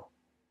Mohs scale.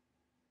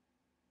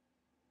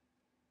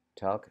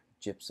 Talc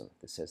gypsum.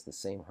 This has the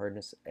same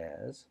hardness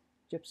as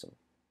gypsum.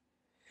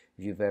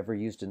 If you've ever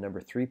used a number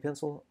 3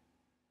 pencil,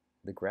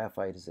 the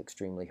graphite is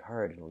extremely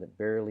hard and it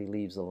barely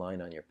leaves a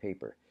line on your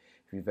paper.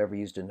 If you've ever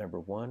used a number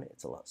 1,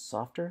 it's a lot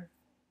softer.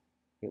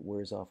 It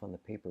wears off on the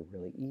paper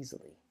really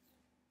easily.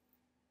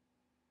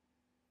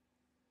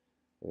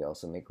 We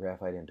also make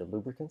graphite into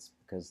lubricants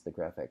because the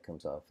graphite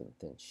comes off in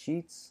thin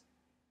sheets.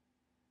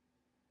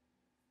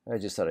 I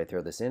just thought I'd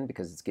throw this in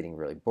because it's getting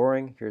really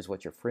boring. Here's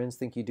what your friends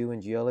think you do in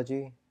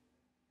geology.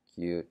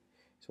 Cute.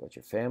 Here's what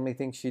your family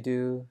thinks you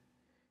do.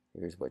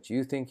 Here's what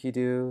you think you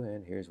do.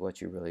 And here's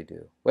what you really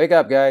do. Wake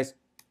up, guys.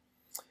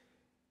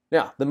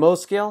 Now, the Mohs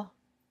scale,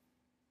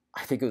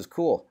 I think it was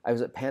cool. I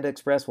was at Panda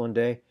Express one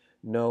day.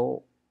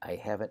 No, I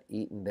haven't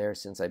eaten there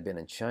since I've been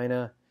in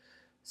China.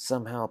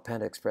 Somehow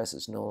Panda Express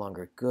is no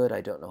longer good.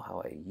 I don't know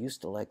how I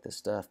used to like this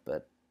stuff,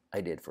 but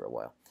I did for a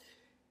while.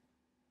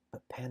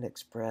 But Panda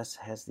Express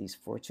has these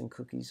fortune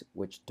cookies,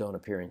 which don't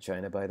appear in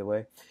China, by the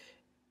way.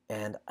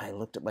 And I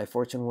looked at my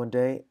fortune one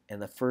day,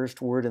 and the first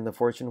word in the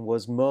fortune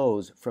was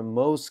Mohs, from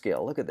Mohs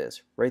scale. Look at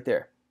this, right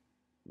there,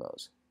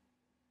 Mohs.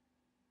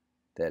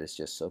 That is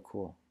just so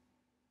cool.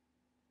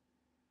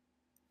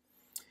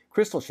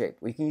 Crystal shape.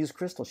 We can use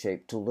crystal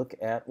shape to look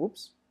at,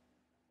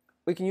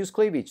 we can use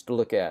cleavage to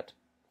look at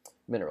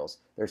minerals.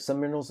 There are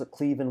some minerals that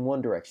cleave in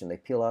one direction. They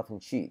peel off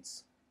in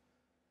sheets.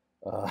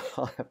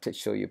 I'll have to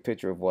show you a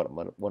picture of what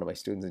one of my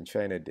students in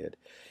China did.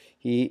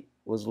 He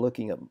was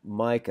looking at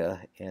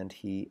mica, and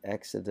he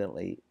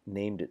accidentally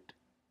named it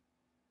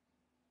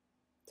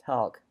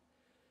talc.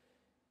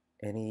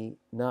 And he,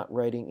 not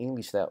writing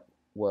English that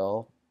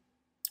well,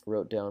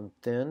 wrote down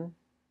thin,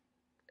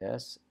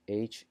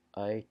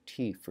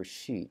 S-H-I-T, for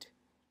sheet.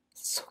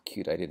 So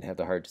cute. I didn't have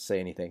the heart to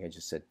say anything. I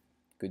just said,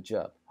 good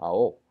job.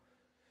 Hao.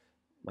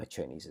 My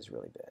Chinese is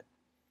really bad.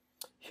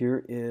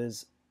 Here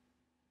is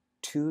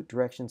two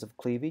directions of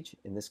cleavage,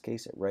 in this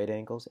case at right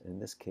angles, and in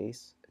this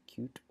case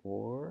acute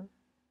or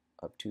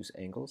obtuse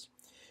angles.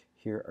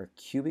 Here are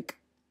cubic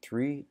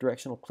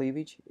three-directional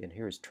cleavage, and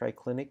here is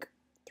triclinic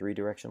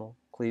three-directional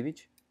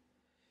cleavage.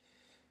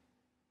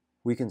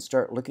 We can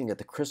start looking at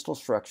the crystal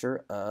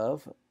structure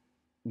of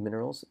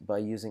minerals by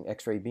using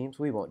X-ray beams.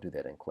 We won't do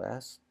that in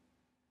class.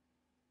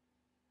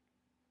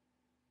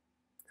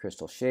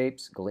 Crystal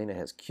shapes. Galena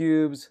has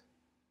cubes.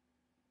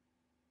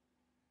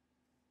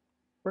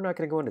 We're not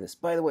going to go into this.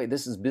 By the way,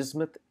 this is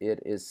bismuth.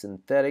 It is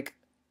synthetic.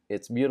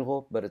 It's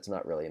beautiful, but it's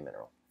not really a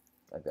mineral.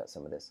 I've got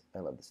some of this. I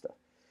love this stuff.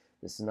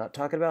 This is not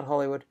talking about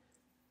Hollywood.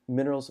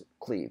 Minerals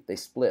cleave. They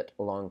split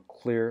along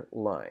clear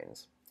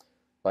lines.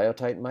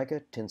 Biotite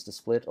mica tends to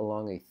split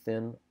along a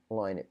thin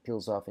line. It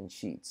peels off in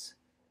sheets.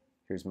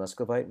 Here's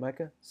muscovite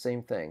mica.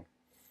 Same thing.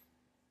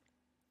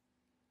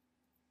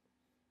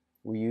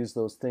 We use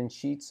those thin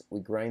sheets, we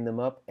grind them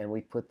up, and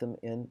we put them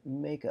in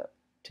makeup.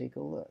 Take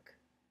a look.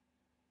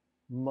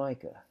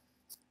 Mica.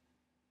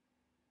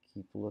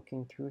 Keep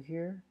looking through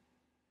here.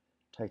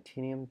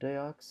 Titanium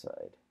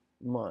dioxide,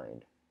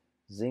 mined.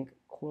 Zinc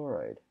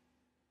chloride,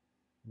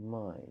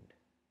 mined.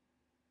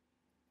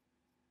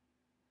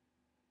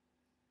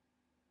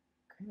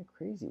 Kind of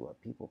crazy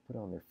what people put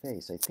on their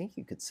face. I think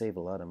you could save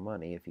a lot of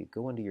money if you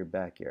go into your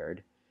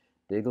backyard,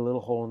 dig a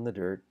little hole in the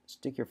dirt,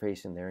 stick your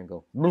face in there and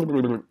go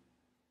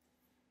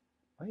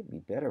might be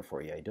better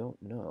for you, I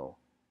don't know.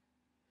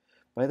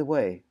 By the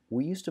way,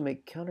 we used to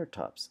make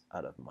countertops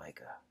out of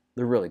mica.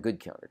 They're really good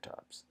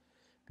countertops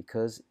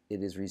because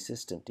it is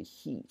resistant to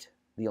heat.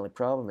 The only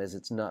problem is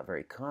it's not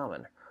very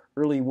common.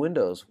 Early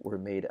windows were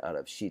made out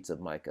of sheets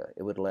of mica.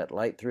 It would let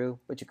light through,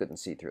 but you couldn't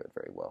see through it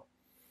very well.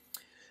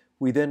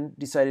 We then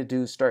decided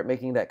to start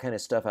making that kind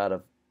of stuff out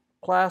of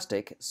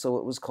plastic, so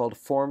it was called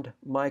formed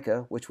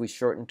mica, which we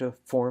shortened to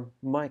form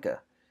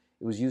mica.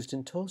 It was used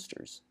in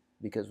toasters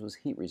because it was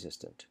heat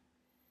resistant.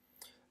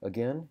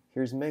 Again,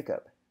 here's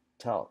makeup,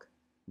 talc,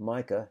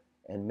 mica,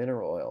 and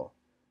mineral oil.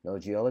 No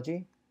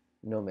geology,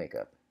 no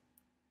makeup.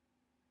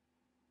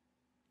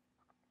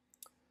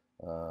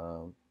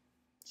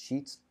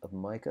 Sheets of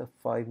mica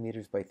 5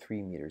 meters by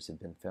 3 meters have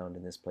been found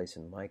in this place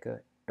in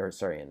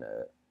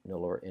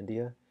Nellore,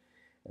 India.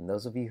 And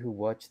those of you who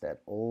watch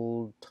that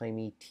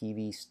old-timey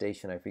TV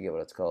station, I forget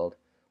what it's called,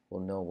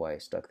 will know why I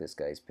stuck this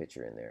guy's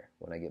picture in there.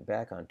 When I get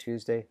back on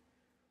Tuesday,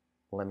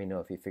 let me know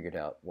if you figured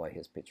out why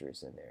his picture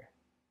is in there.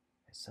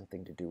 It has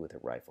something to do with a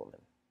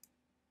rifleman.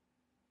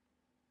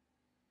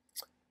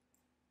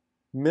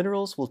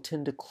 Minerals will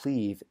tend to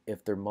cleave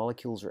if their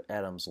molecules or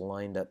atoms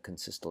lined up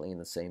consistently in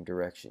the same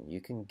direction.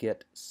 You can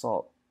get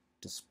salt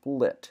to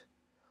split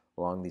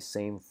along these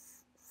same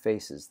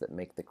faces that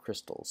make the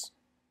crystals.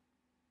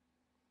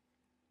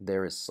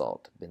 There is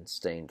salt, been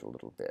stained a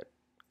little bit.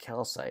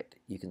 Calcite,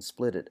 you can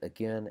split it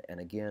again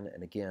and again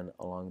and again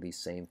along these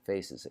same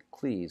faces. It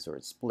cleaves or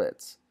it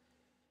splits.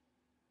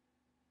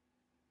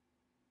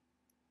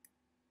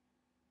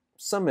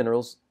 Some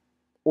minerals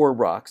or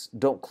rocks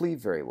don't cleave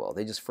very well.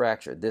 They just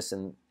fracture. This,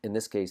 in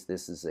this case,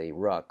 this is a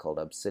rock called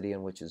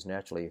obsidian, which is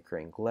naturally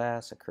occurring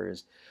glass,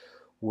 occurs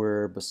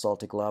where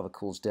basaltic lava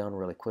cools down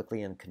really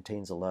quickly and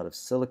contains a lot of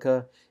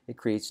silica. It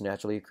creates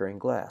naturally occurring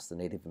glass. The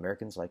Native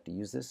Americans like to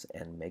use this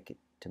and make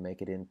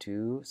it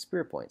into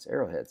spear points,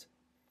 arrowheads.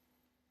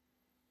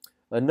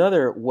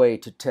 Another way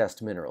to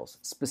test minerals,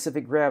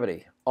 specific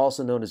gravity,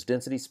 also known as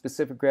density.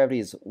 Specific gravity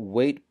is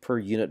weight per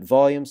unit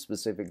volume.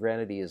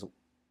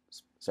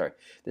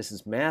 This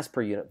is mass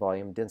per unit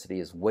volume. Density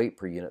is weight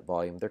per unit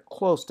volume. They're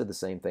close to the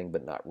same thing,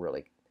 but not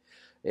really.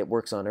 It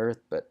works on Earth,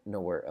 but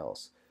nowhere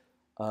else.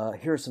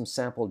 Here's some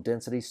sample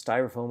density.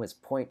 Styrofoam is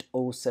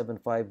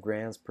 0.075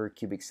 grams per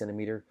cubic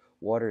centimeter.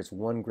 Water is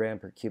 1 gram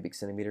per cubic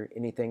centimeter.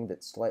 Anything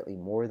that's slightly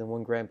more than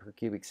 1 gram per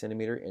cubic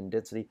centimeter in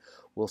density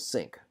will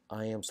sink.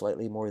 I am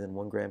slightly more than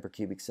 1 gram per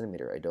cubic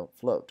centimeter. I don't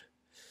float.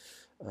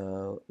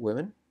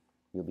 Women,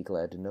 you'll be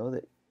glad to know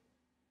that,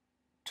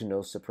 to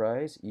no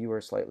surprise, you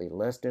are slightly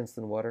less dense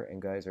than water, and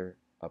guys are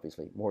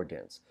obviously more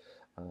dense.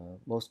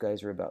 Most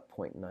guys are about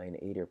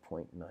 0.98 or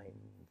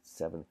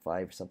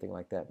 0.975, something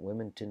like that.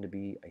 Women tend to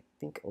be, I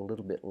think, a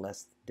little bit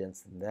less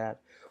dense than that,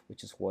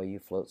 which is why you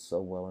float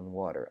so well in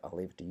water. I'll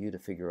leave it to you to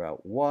figure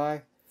out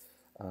why.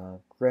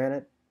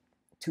 Granite,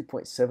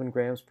 2.7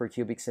 grams per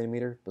cubic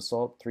centimeter.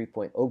 Basalt,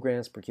 3.0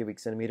 grams per cubic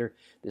centimeter.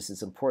 This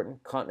is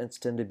important. Continents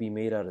tend to be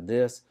made out of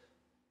this.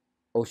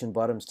 Ocean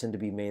bottoms tend to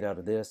be made out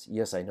of this.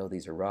 Yes, I know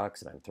these are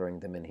rocks, and I'm throwing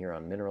them in here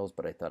on minerals,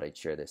 but I thought I'd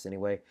share this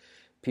anyway.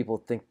 People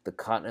think the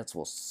continents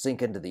will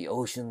sink into the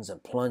oceans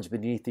and plunge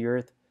beneath the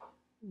earth.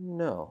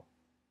 No.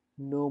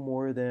 No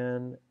more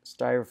than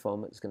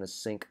styrofoam is going to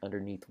sink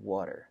underneath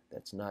water.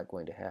 That's not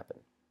going to happen.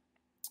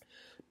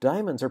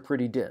 Diamonds are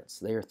pretty dense.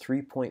 They are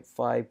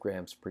 3.5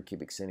 grams per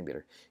cubic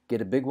centimeter.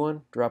 Get a big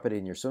one, drop it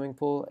in your swimming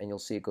pool, and you'll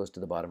see it goes to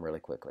the bottom really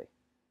quickly.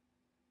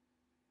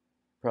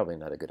 Probably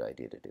not a good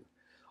idea to do.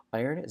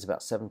 Iron is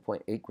about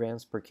 7.8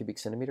 grams per cubic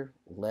centimeter.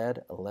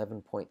 Lead,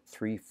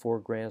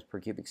 11.34 grams per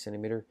cubic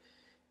centimeter.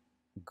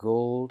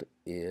 Gold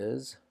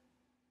is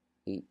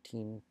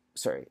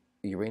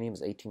uranium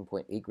is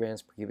 18.8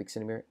 grams per cubic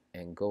centimeter,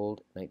 and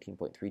gold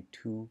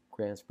 19.32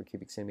 grams per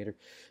cubic centimeter.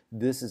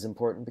 This is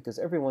important because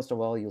every once in a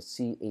while you'll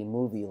see a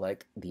movie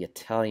like The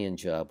Italian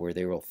Job where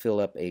they will fill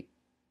up is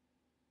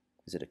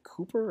it a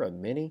Cooper, a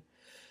Mini,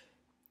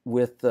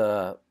 with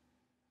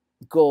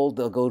gold.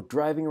 They'll go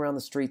driving around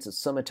the streets of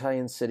some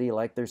Italian city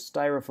like there's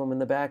styrofoam in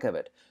the back of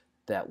it.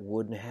 That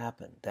wouldn't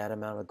happen. That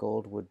amount of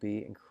gold would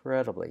be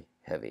incredibly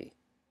heavy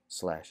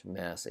 /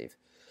 massive.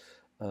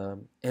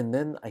 And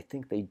then I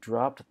think they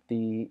dropped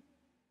the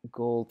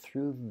gold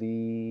through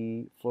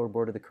the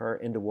floorboard of the car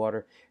into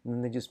water, and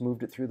then they just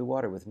moved it through the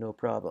water with no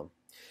problem.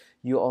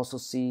 You also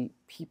see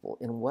people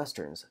in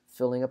westerns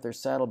filling up their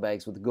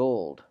saddlebags with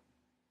gold,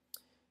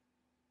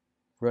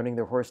 running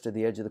their horse to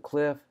the edge of the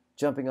cliff,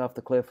 jumping off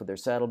the cliff with their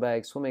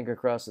saddlebags, swimming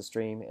across the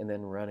stream, and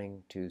then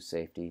running to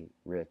safety,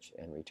 rich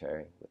and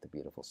retiring with a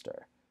beautiful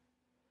star.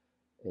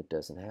 It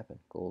doesn't happen.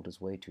 Gold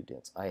is way too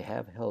dense. I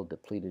have held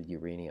depleted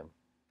uranium,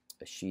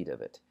 a sheet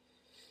of it.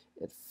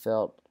 It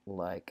felt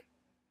like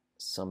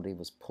somebody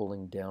was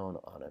pulling down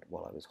on it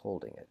while I was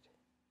holding it.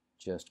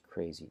 Just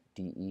crazy.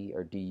 DE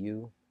or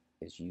DU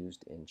is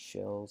used in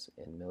shells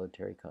in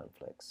military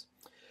conflicts.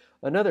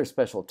 Another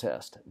special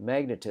test,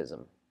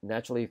 magnetism.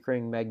 Naturally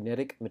occurring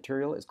magnetic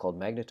material is called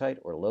magnetite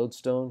or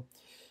lodestone.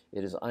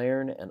 It is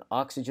iron and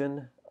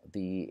oxygen.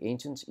 The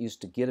ancients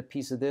used to get a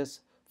piece of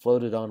this,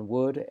 float it on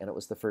wood, and it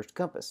was the first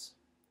compass.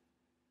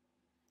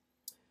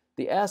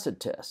 The acid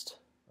test.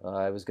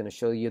 I was going to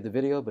show you the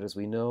video, but as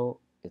we know,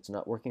 it's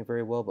not working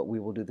very well, but we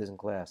will do this in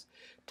class.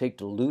 Take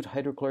dilute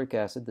hydrochloric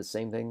acid, the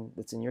same thing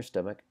that's in your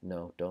stomach.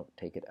 No, don't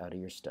take it out of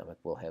your stomach.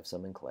 We'll have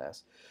some in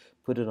class.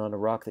 Put it on a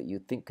rock that you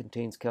think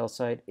contains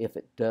calcite. If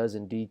it does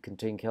indeed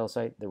contain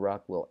calcite, the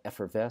rock will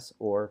effervesce,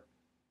 or,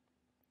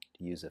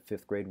 to use a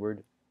 5th grade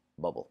word,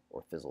 bubble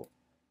or fizzle.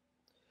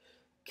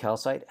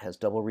 Calcite has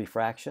double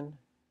refraction.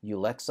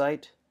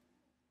 Ulexite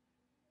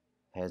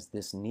has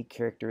this neat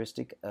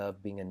characteristic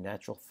of being a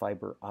natural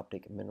fiber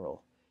optic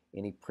mineral.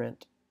 Any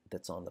print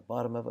that's on the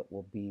bottom of it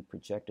will be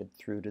projected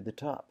through to the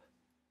top.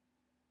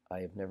 I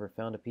have never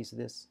found a piece of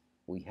this.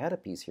 We had a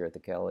piece here at the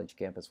college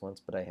campus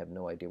once, but I have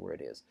no idea where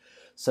it is.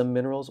 Some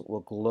minerals will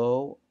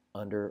glow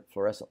under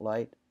fluorescent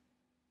light.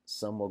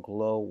 Some will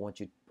glow once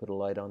you put a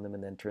light on them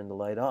and then turn the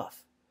light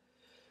off.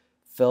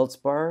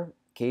 Feldspar,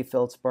 K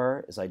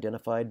feldspar, is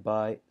identified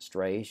by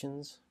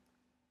striations.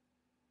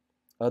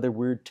 Other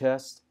weird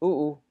tests.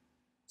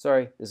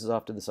 Sorry, this is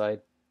off to the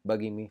side,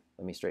 bugging me.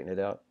 Let me straighten it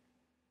out.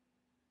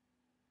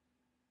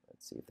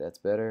 Let's see if that's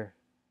better.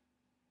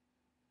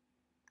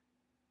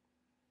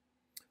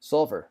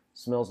 Sulfur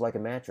smells like a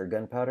match or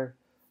gunpowder.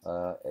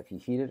 If you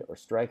heat it or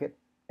strike it,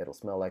 it'll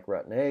smell like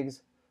rotten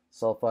eggs.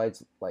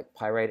 Sulfides like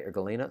pyrite or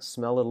galena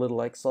smell a little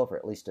like sulfur,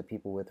 at least to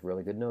people with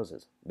really good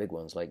noses, big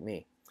ones like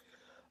me.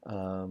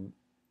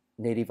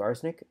 Native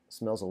arsenic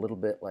smells a little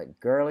bit like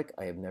garlic.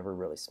 I have never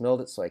really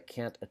smelled it, so I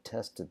can't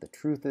attest to the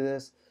truth of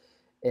this.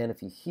 And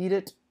if you heat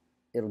it,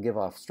 it'll give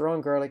off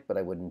strong garlic, but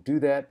I wouldn't do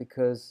that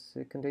because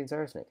it contains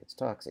arsenic. It's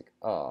toxic.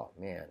 Oh,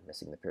 man,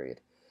 missing the period.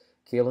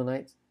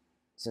 Kaolinite,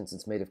 since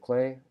it's made of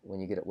clay,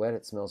 when you get it wet,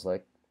 it smells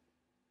like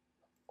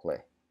clay.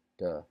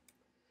 Duh.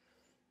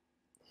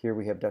 Here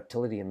we have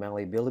ductility and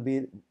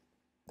malleability.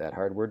 That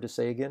hard word to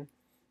say again.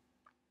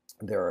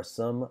 There are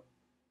some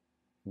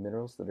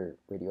minerals that are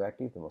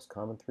radioactive. The most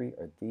common 3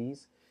 are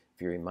these.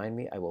 If you remind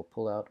me, I will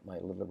pull out my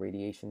little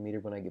radiation meter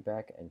when I get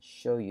back and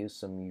show you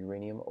some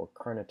uranium or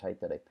carnotite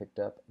that I picked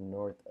up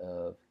north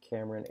of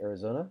Cameron,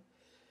 Arizona.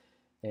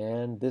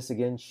 And this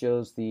again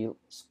shows the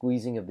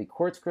squeezing of the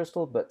quartz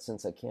crystal, but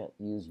since I can't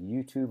use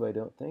YouTube, I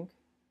don't think,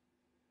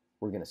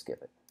 we're going to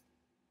skip it.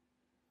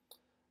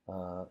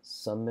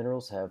 Some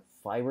minerals have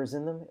fibers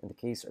in them. In the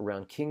case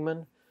around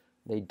Kingman,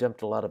 they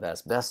dumped a lot of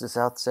asbestos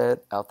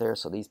out there,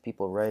 so these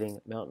people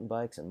riding mountain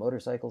bikes and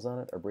motorcycles on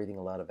it are breathing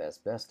a lot of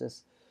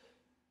asbestos.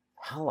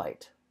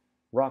 Halite,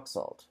 rock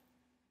salt,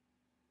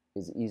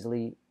 is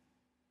easily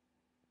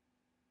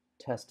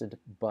tested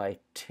by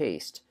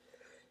taste.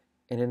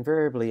 And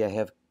invariably, I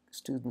have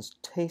students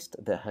taste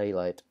the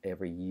halite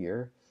every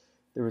year.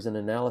 There was an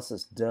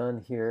analysis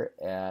done here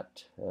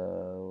at,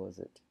 was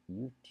it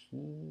UT?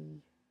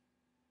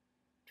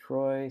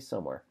 Troy,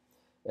 somewhere.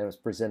 And it was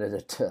presented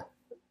at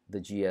the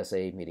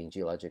GSA meeting,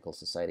 Geological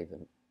Society of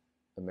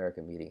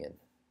America meeting in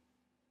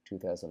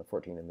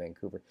 2014 in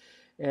Vancouver.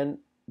 And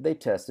they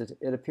tested.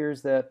 It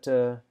appears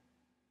that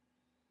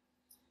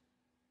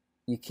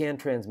you can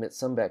transmit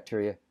some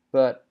bacteria,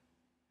 but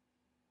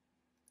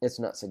it's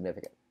not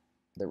significant,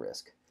 the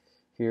risk.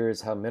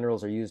 Here's how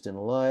minerals are used in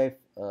life.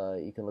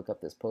 You can look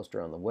up this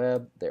poster on the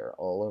web. They're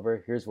all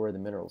over. Here's where the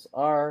minerals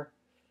are.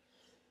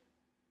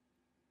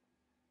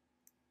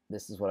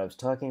 This is what I was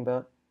talking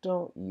about.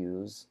 Don't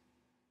use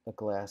a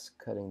glass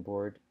cutting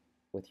board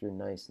with your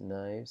nice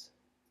knives.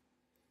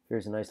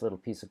 Here's a nice little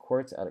piece of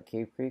quartz out at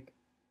Cave Creek.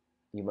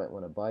 You might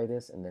want to buy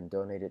this and then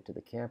donate it to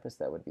the campus.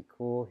 That would be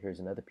cool. Here's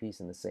another piece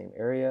in the same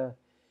area.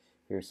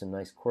 Here's some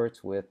nice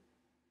quartz with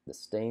the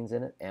stains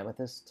in it,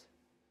 amethyst.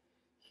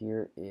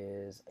 Here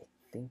is, I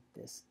think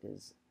this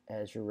is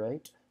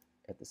azurite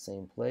at the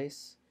same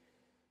place.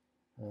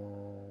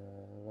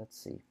 Let's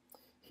see.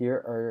 Here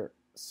are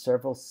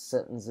several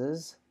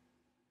sentences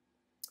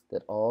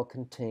that all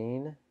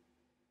contain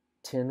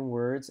 10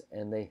 words,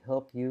 and they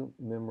help you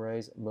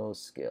memorize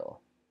Moe's skill.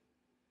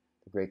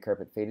 The gray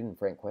carpet faded, and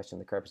Frank questioned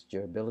the carpet's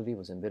durability.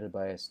 Was invented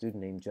by a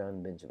student named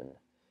John Benjamin.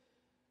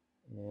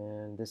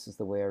 And this is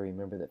the way I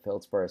remember that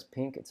feldspar is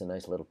pink. It's a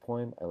nice little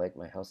poem. I like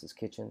my house's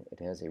kitchen. It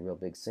has a real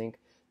big sink.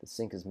 The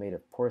sink is made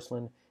of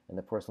porcelain, and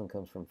the porcelain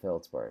comes from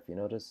feldspar. If you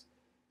notice,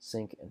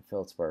 sink and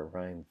feldspar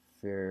rhyme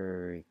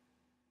very...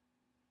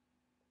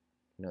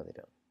 No, they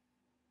don't.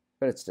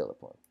 But it's still a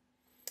poem.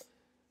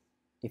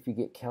 If you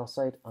get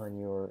calcite on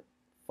your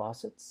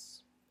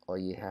faucets, all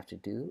you have to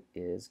do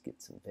is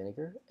get some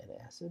vinegar and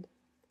acid,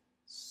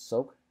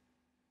 soak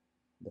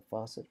the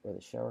faucet or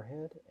the shower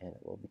head, and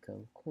it will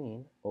become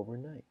clean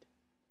overnight.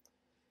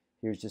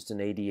 Here's just an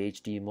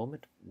ADHD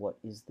moment. What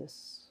is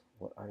this?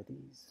 What are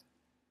these?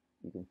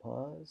 You can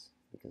pause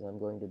because I'm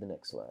going to the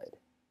next slide.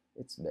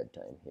 It's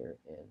bedtime here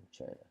in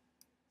China.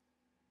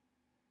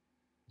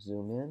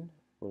 Zoom in.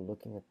 We're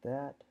looking at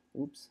that.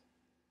 Oops.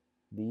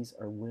 These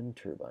are wind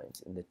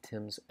turbines in the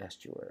Thames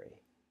estuary,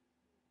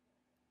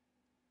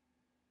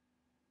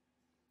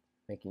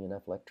 making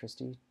enough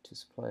electricity to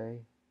supply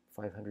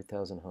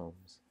 500,000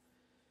 homes.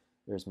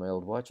 There's my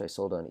old watch I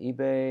sold on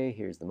eBay.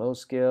 Here's the Moe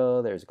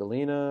scale. There's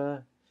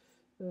galena.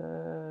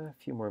 A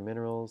few more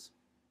minerals.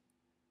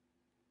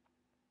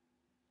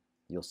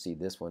 You'll see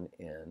this one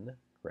in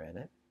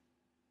granite.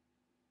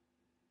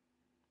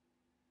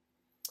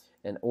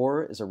 An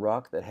ore is a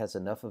rock that has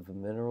enough of a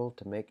mineral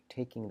to make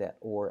taking that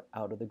ore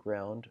out of the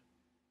ground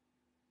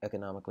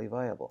economically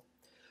viable.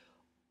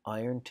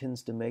 Iron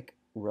tends to make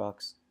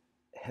rocks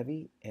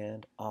heavy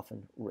and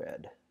often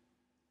red.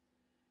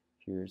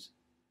 Here's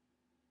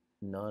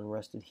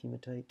non-rusted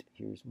hematite.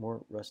 Here's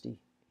more rusty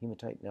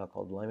hematite, now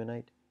called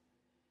limonite.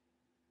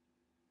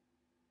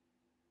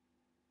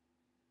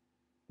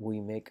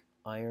 We make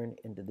iron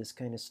into this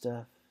kind of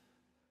stuff.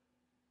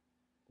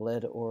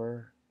 Lead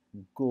ore,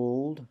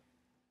 gold.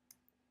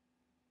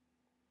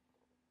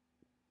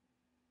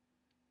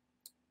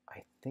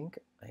 I think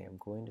I am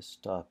going to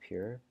stop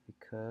here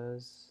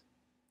because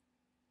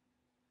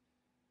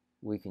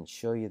we can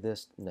show you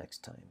this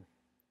next time.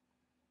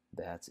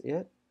 That's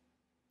it.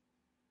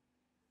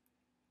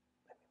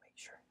 Let me make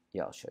sure.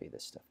 Yeah, I'll show you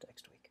this stuff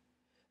next week.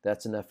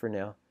 That's enough for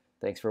now.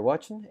 Thanks for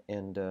watching,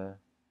 and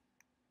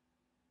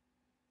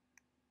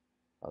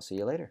I'll see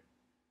you later.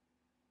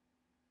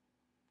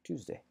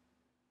 Tuesday.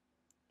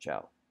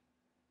 Ciao,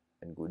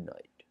 and good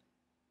night.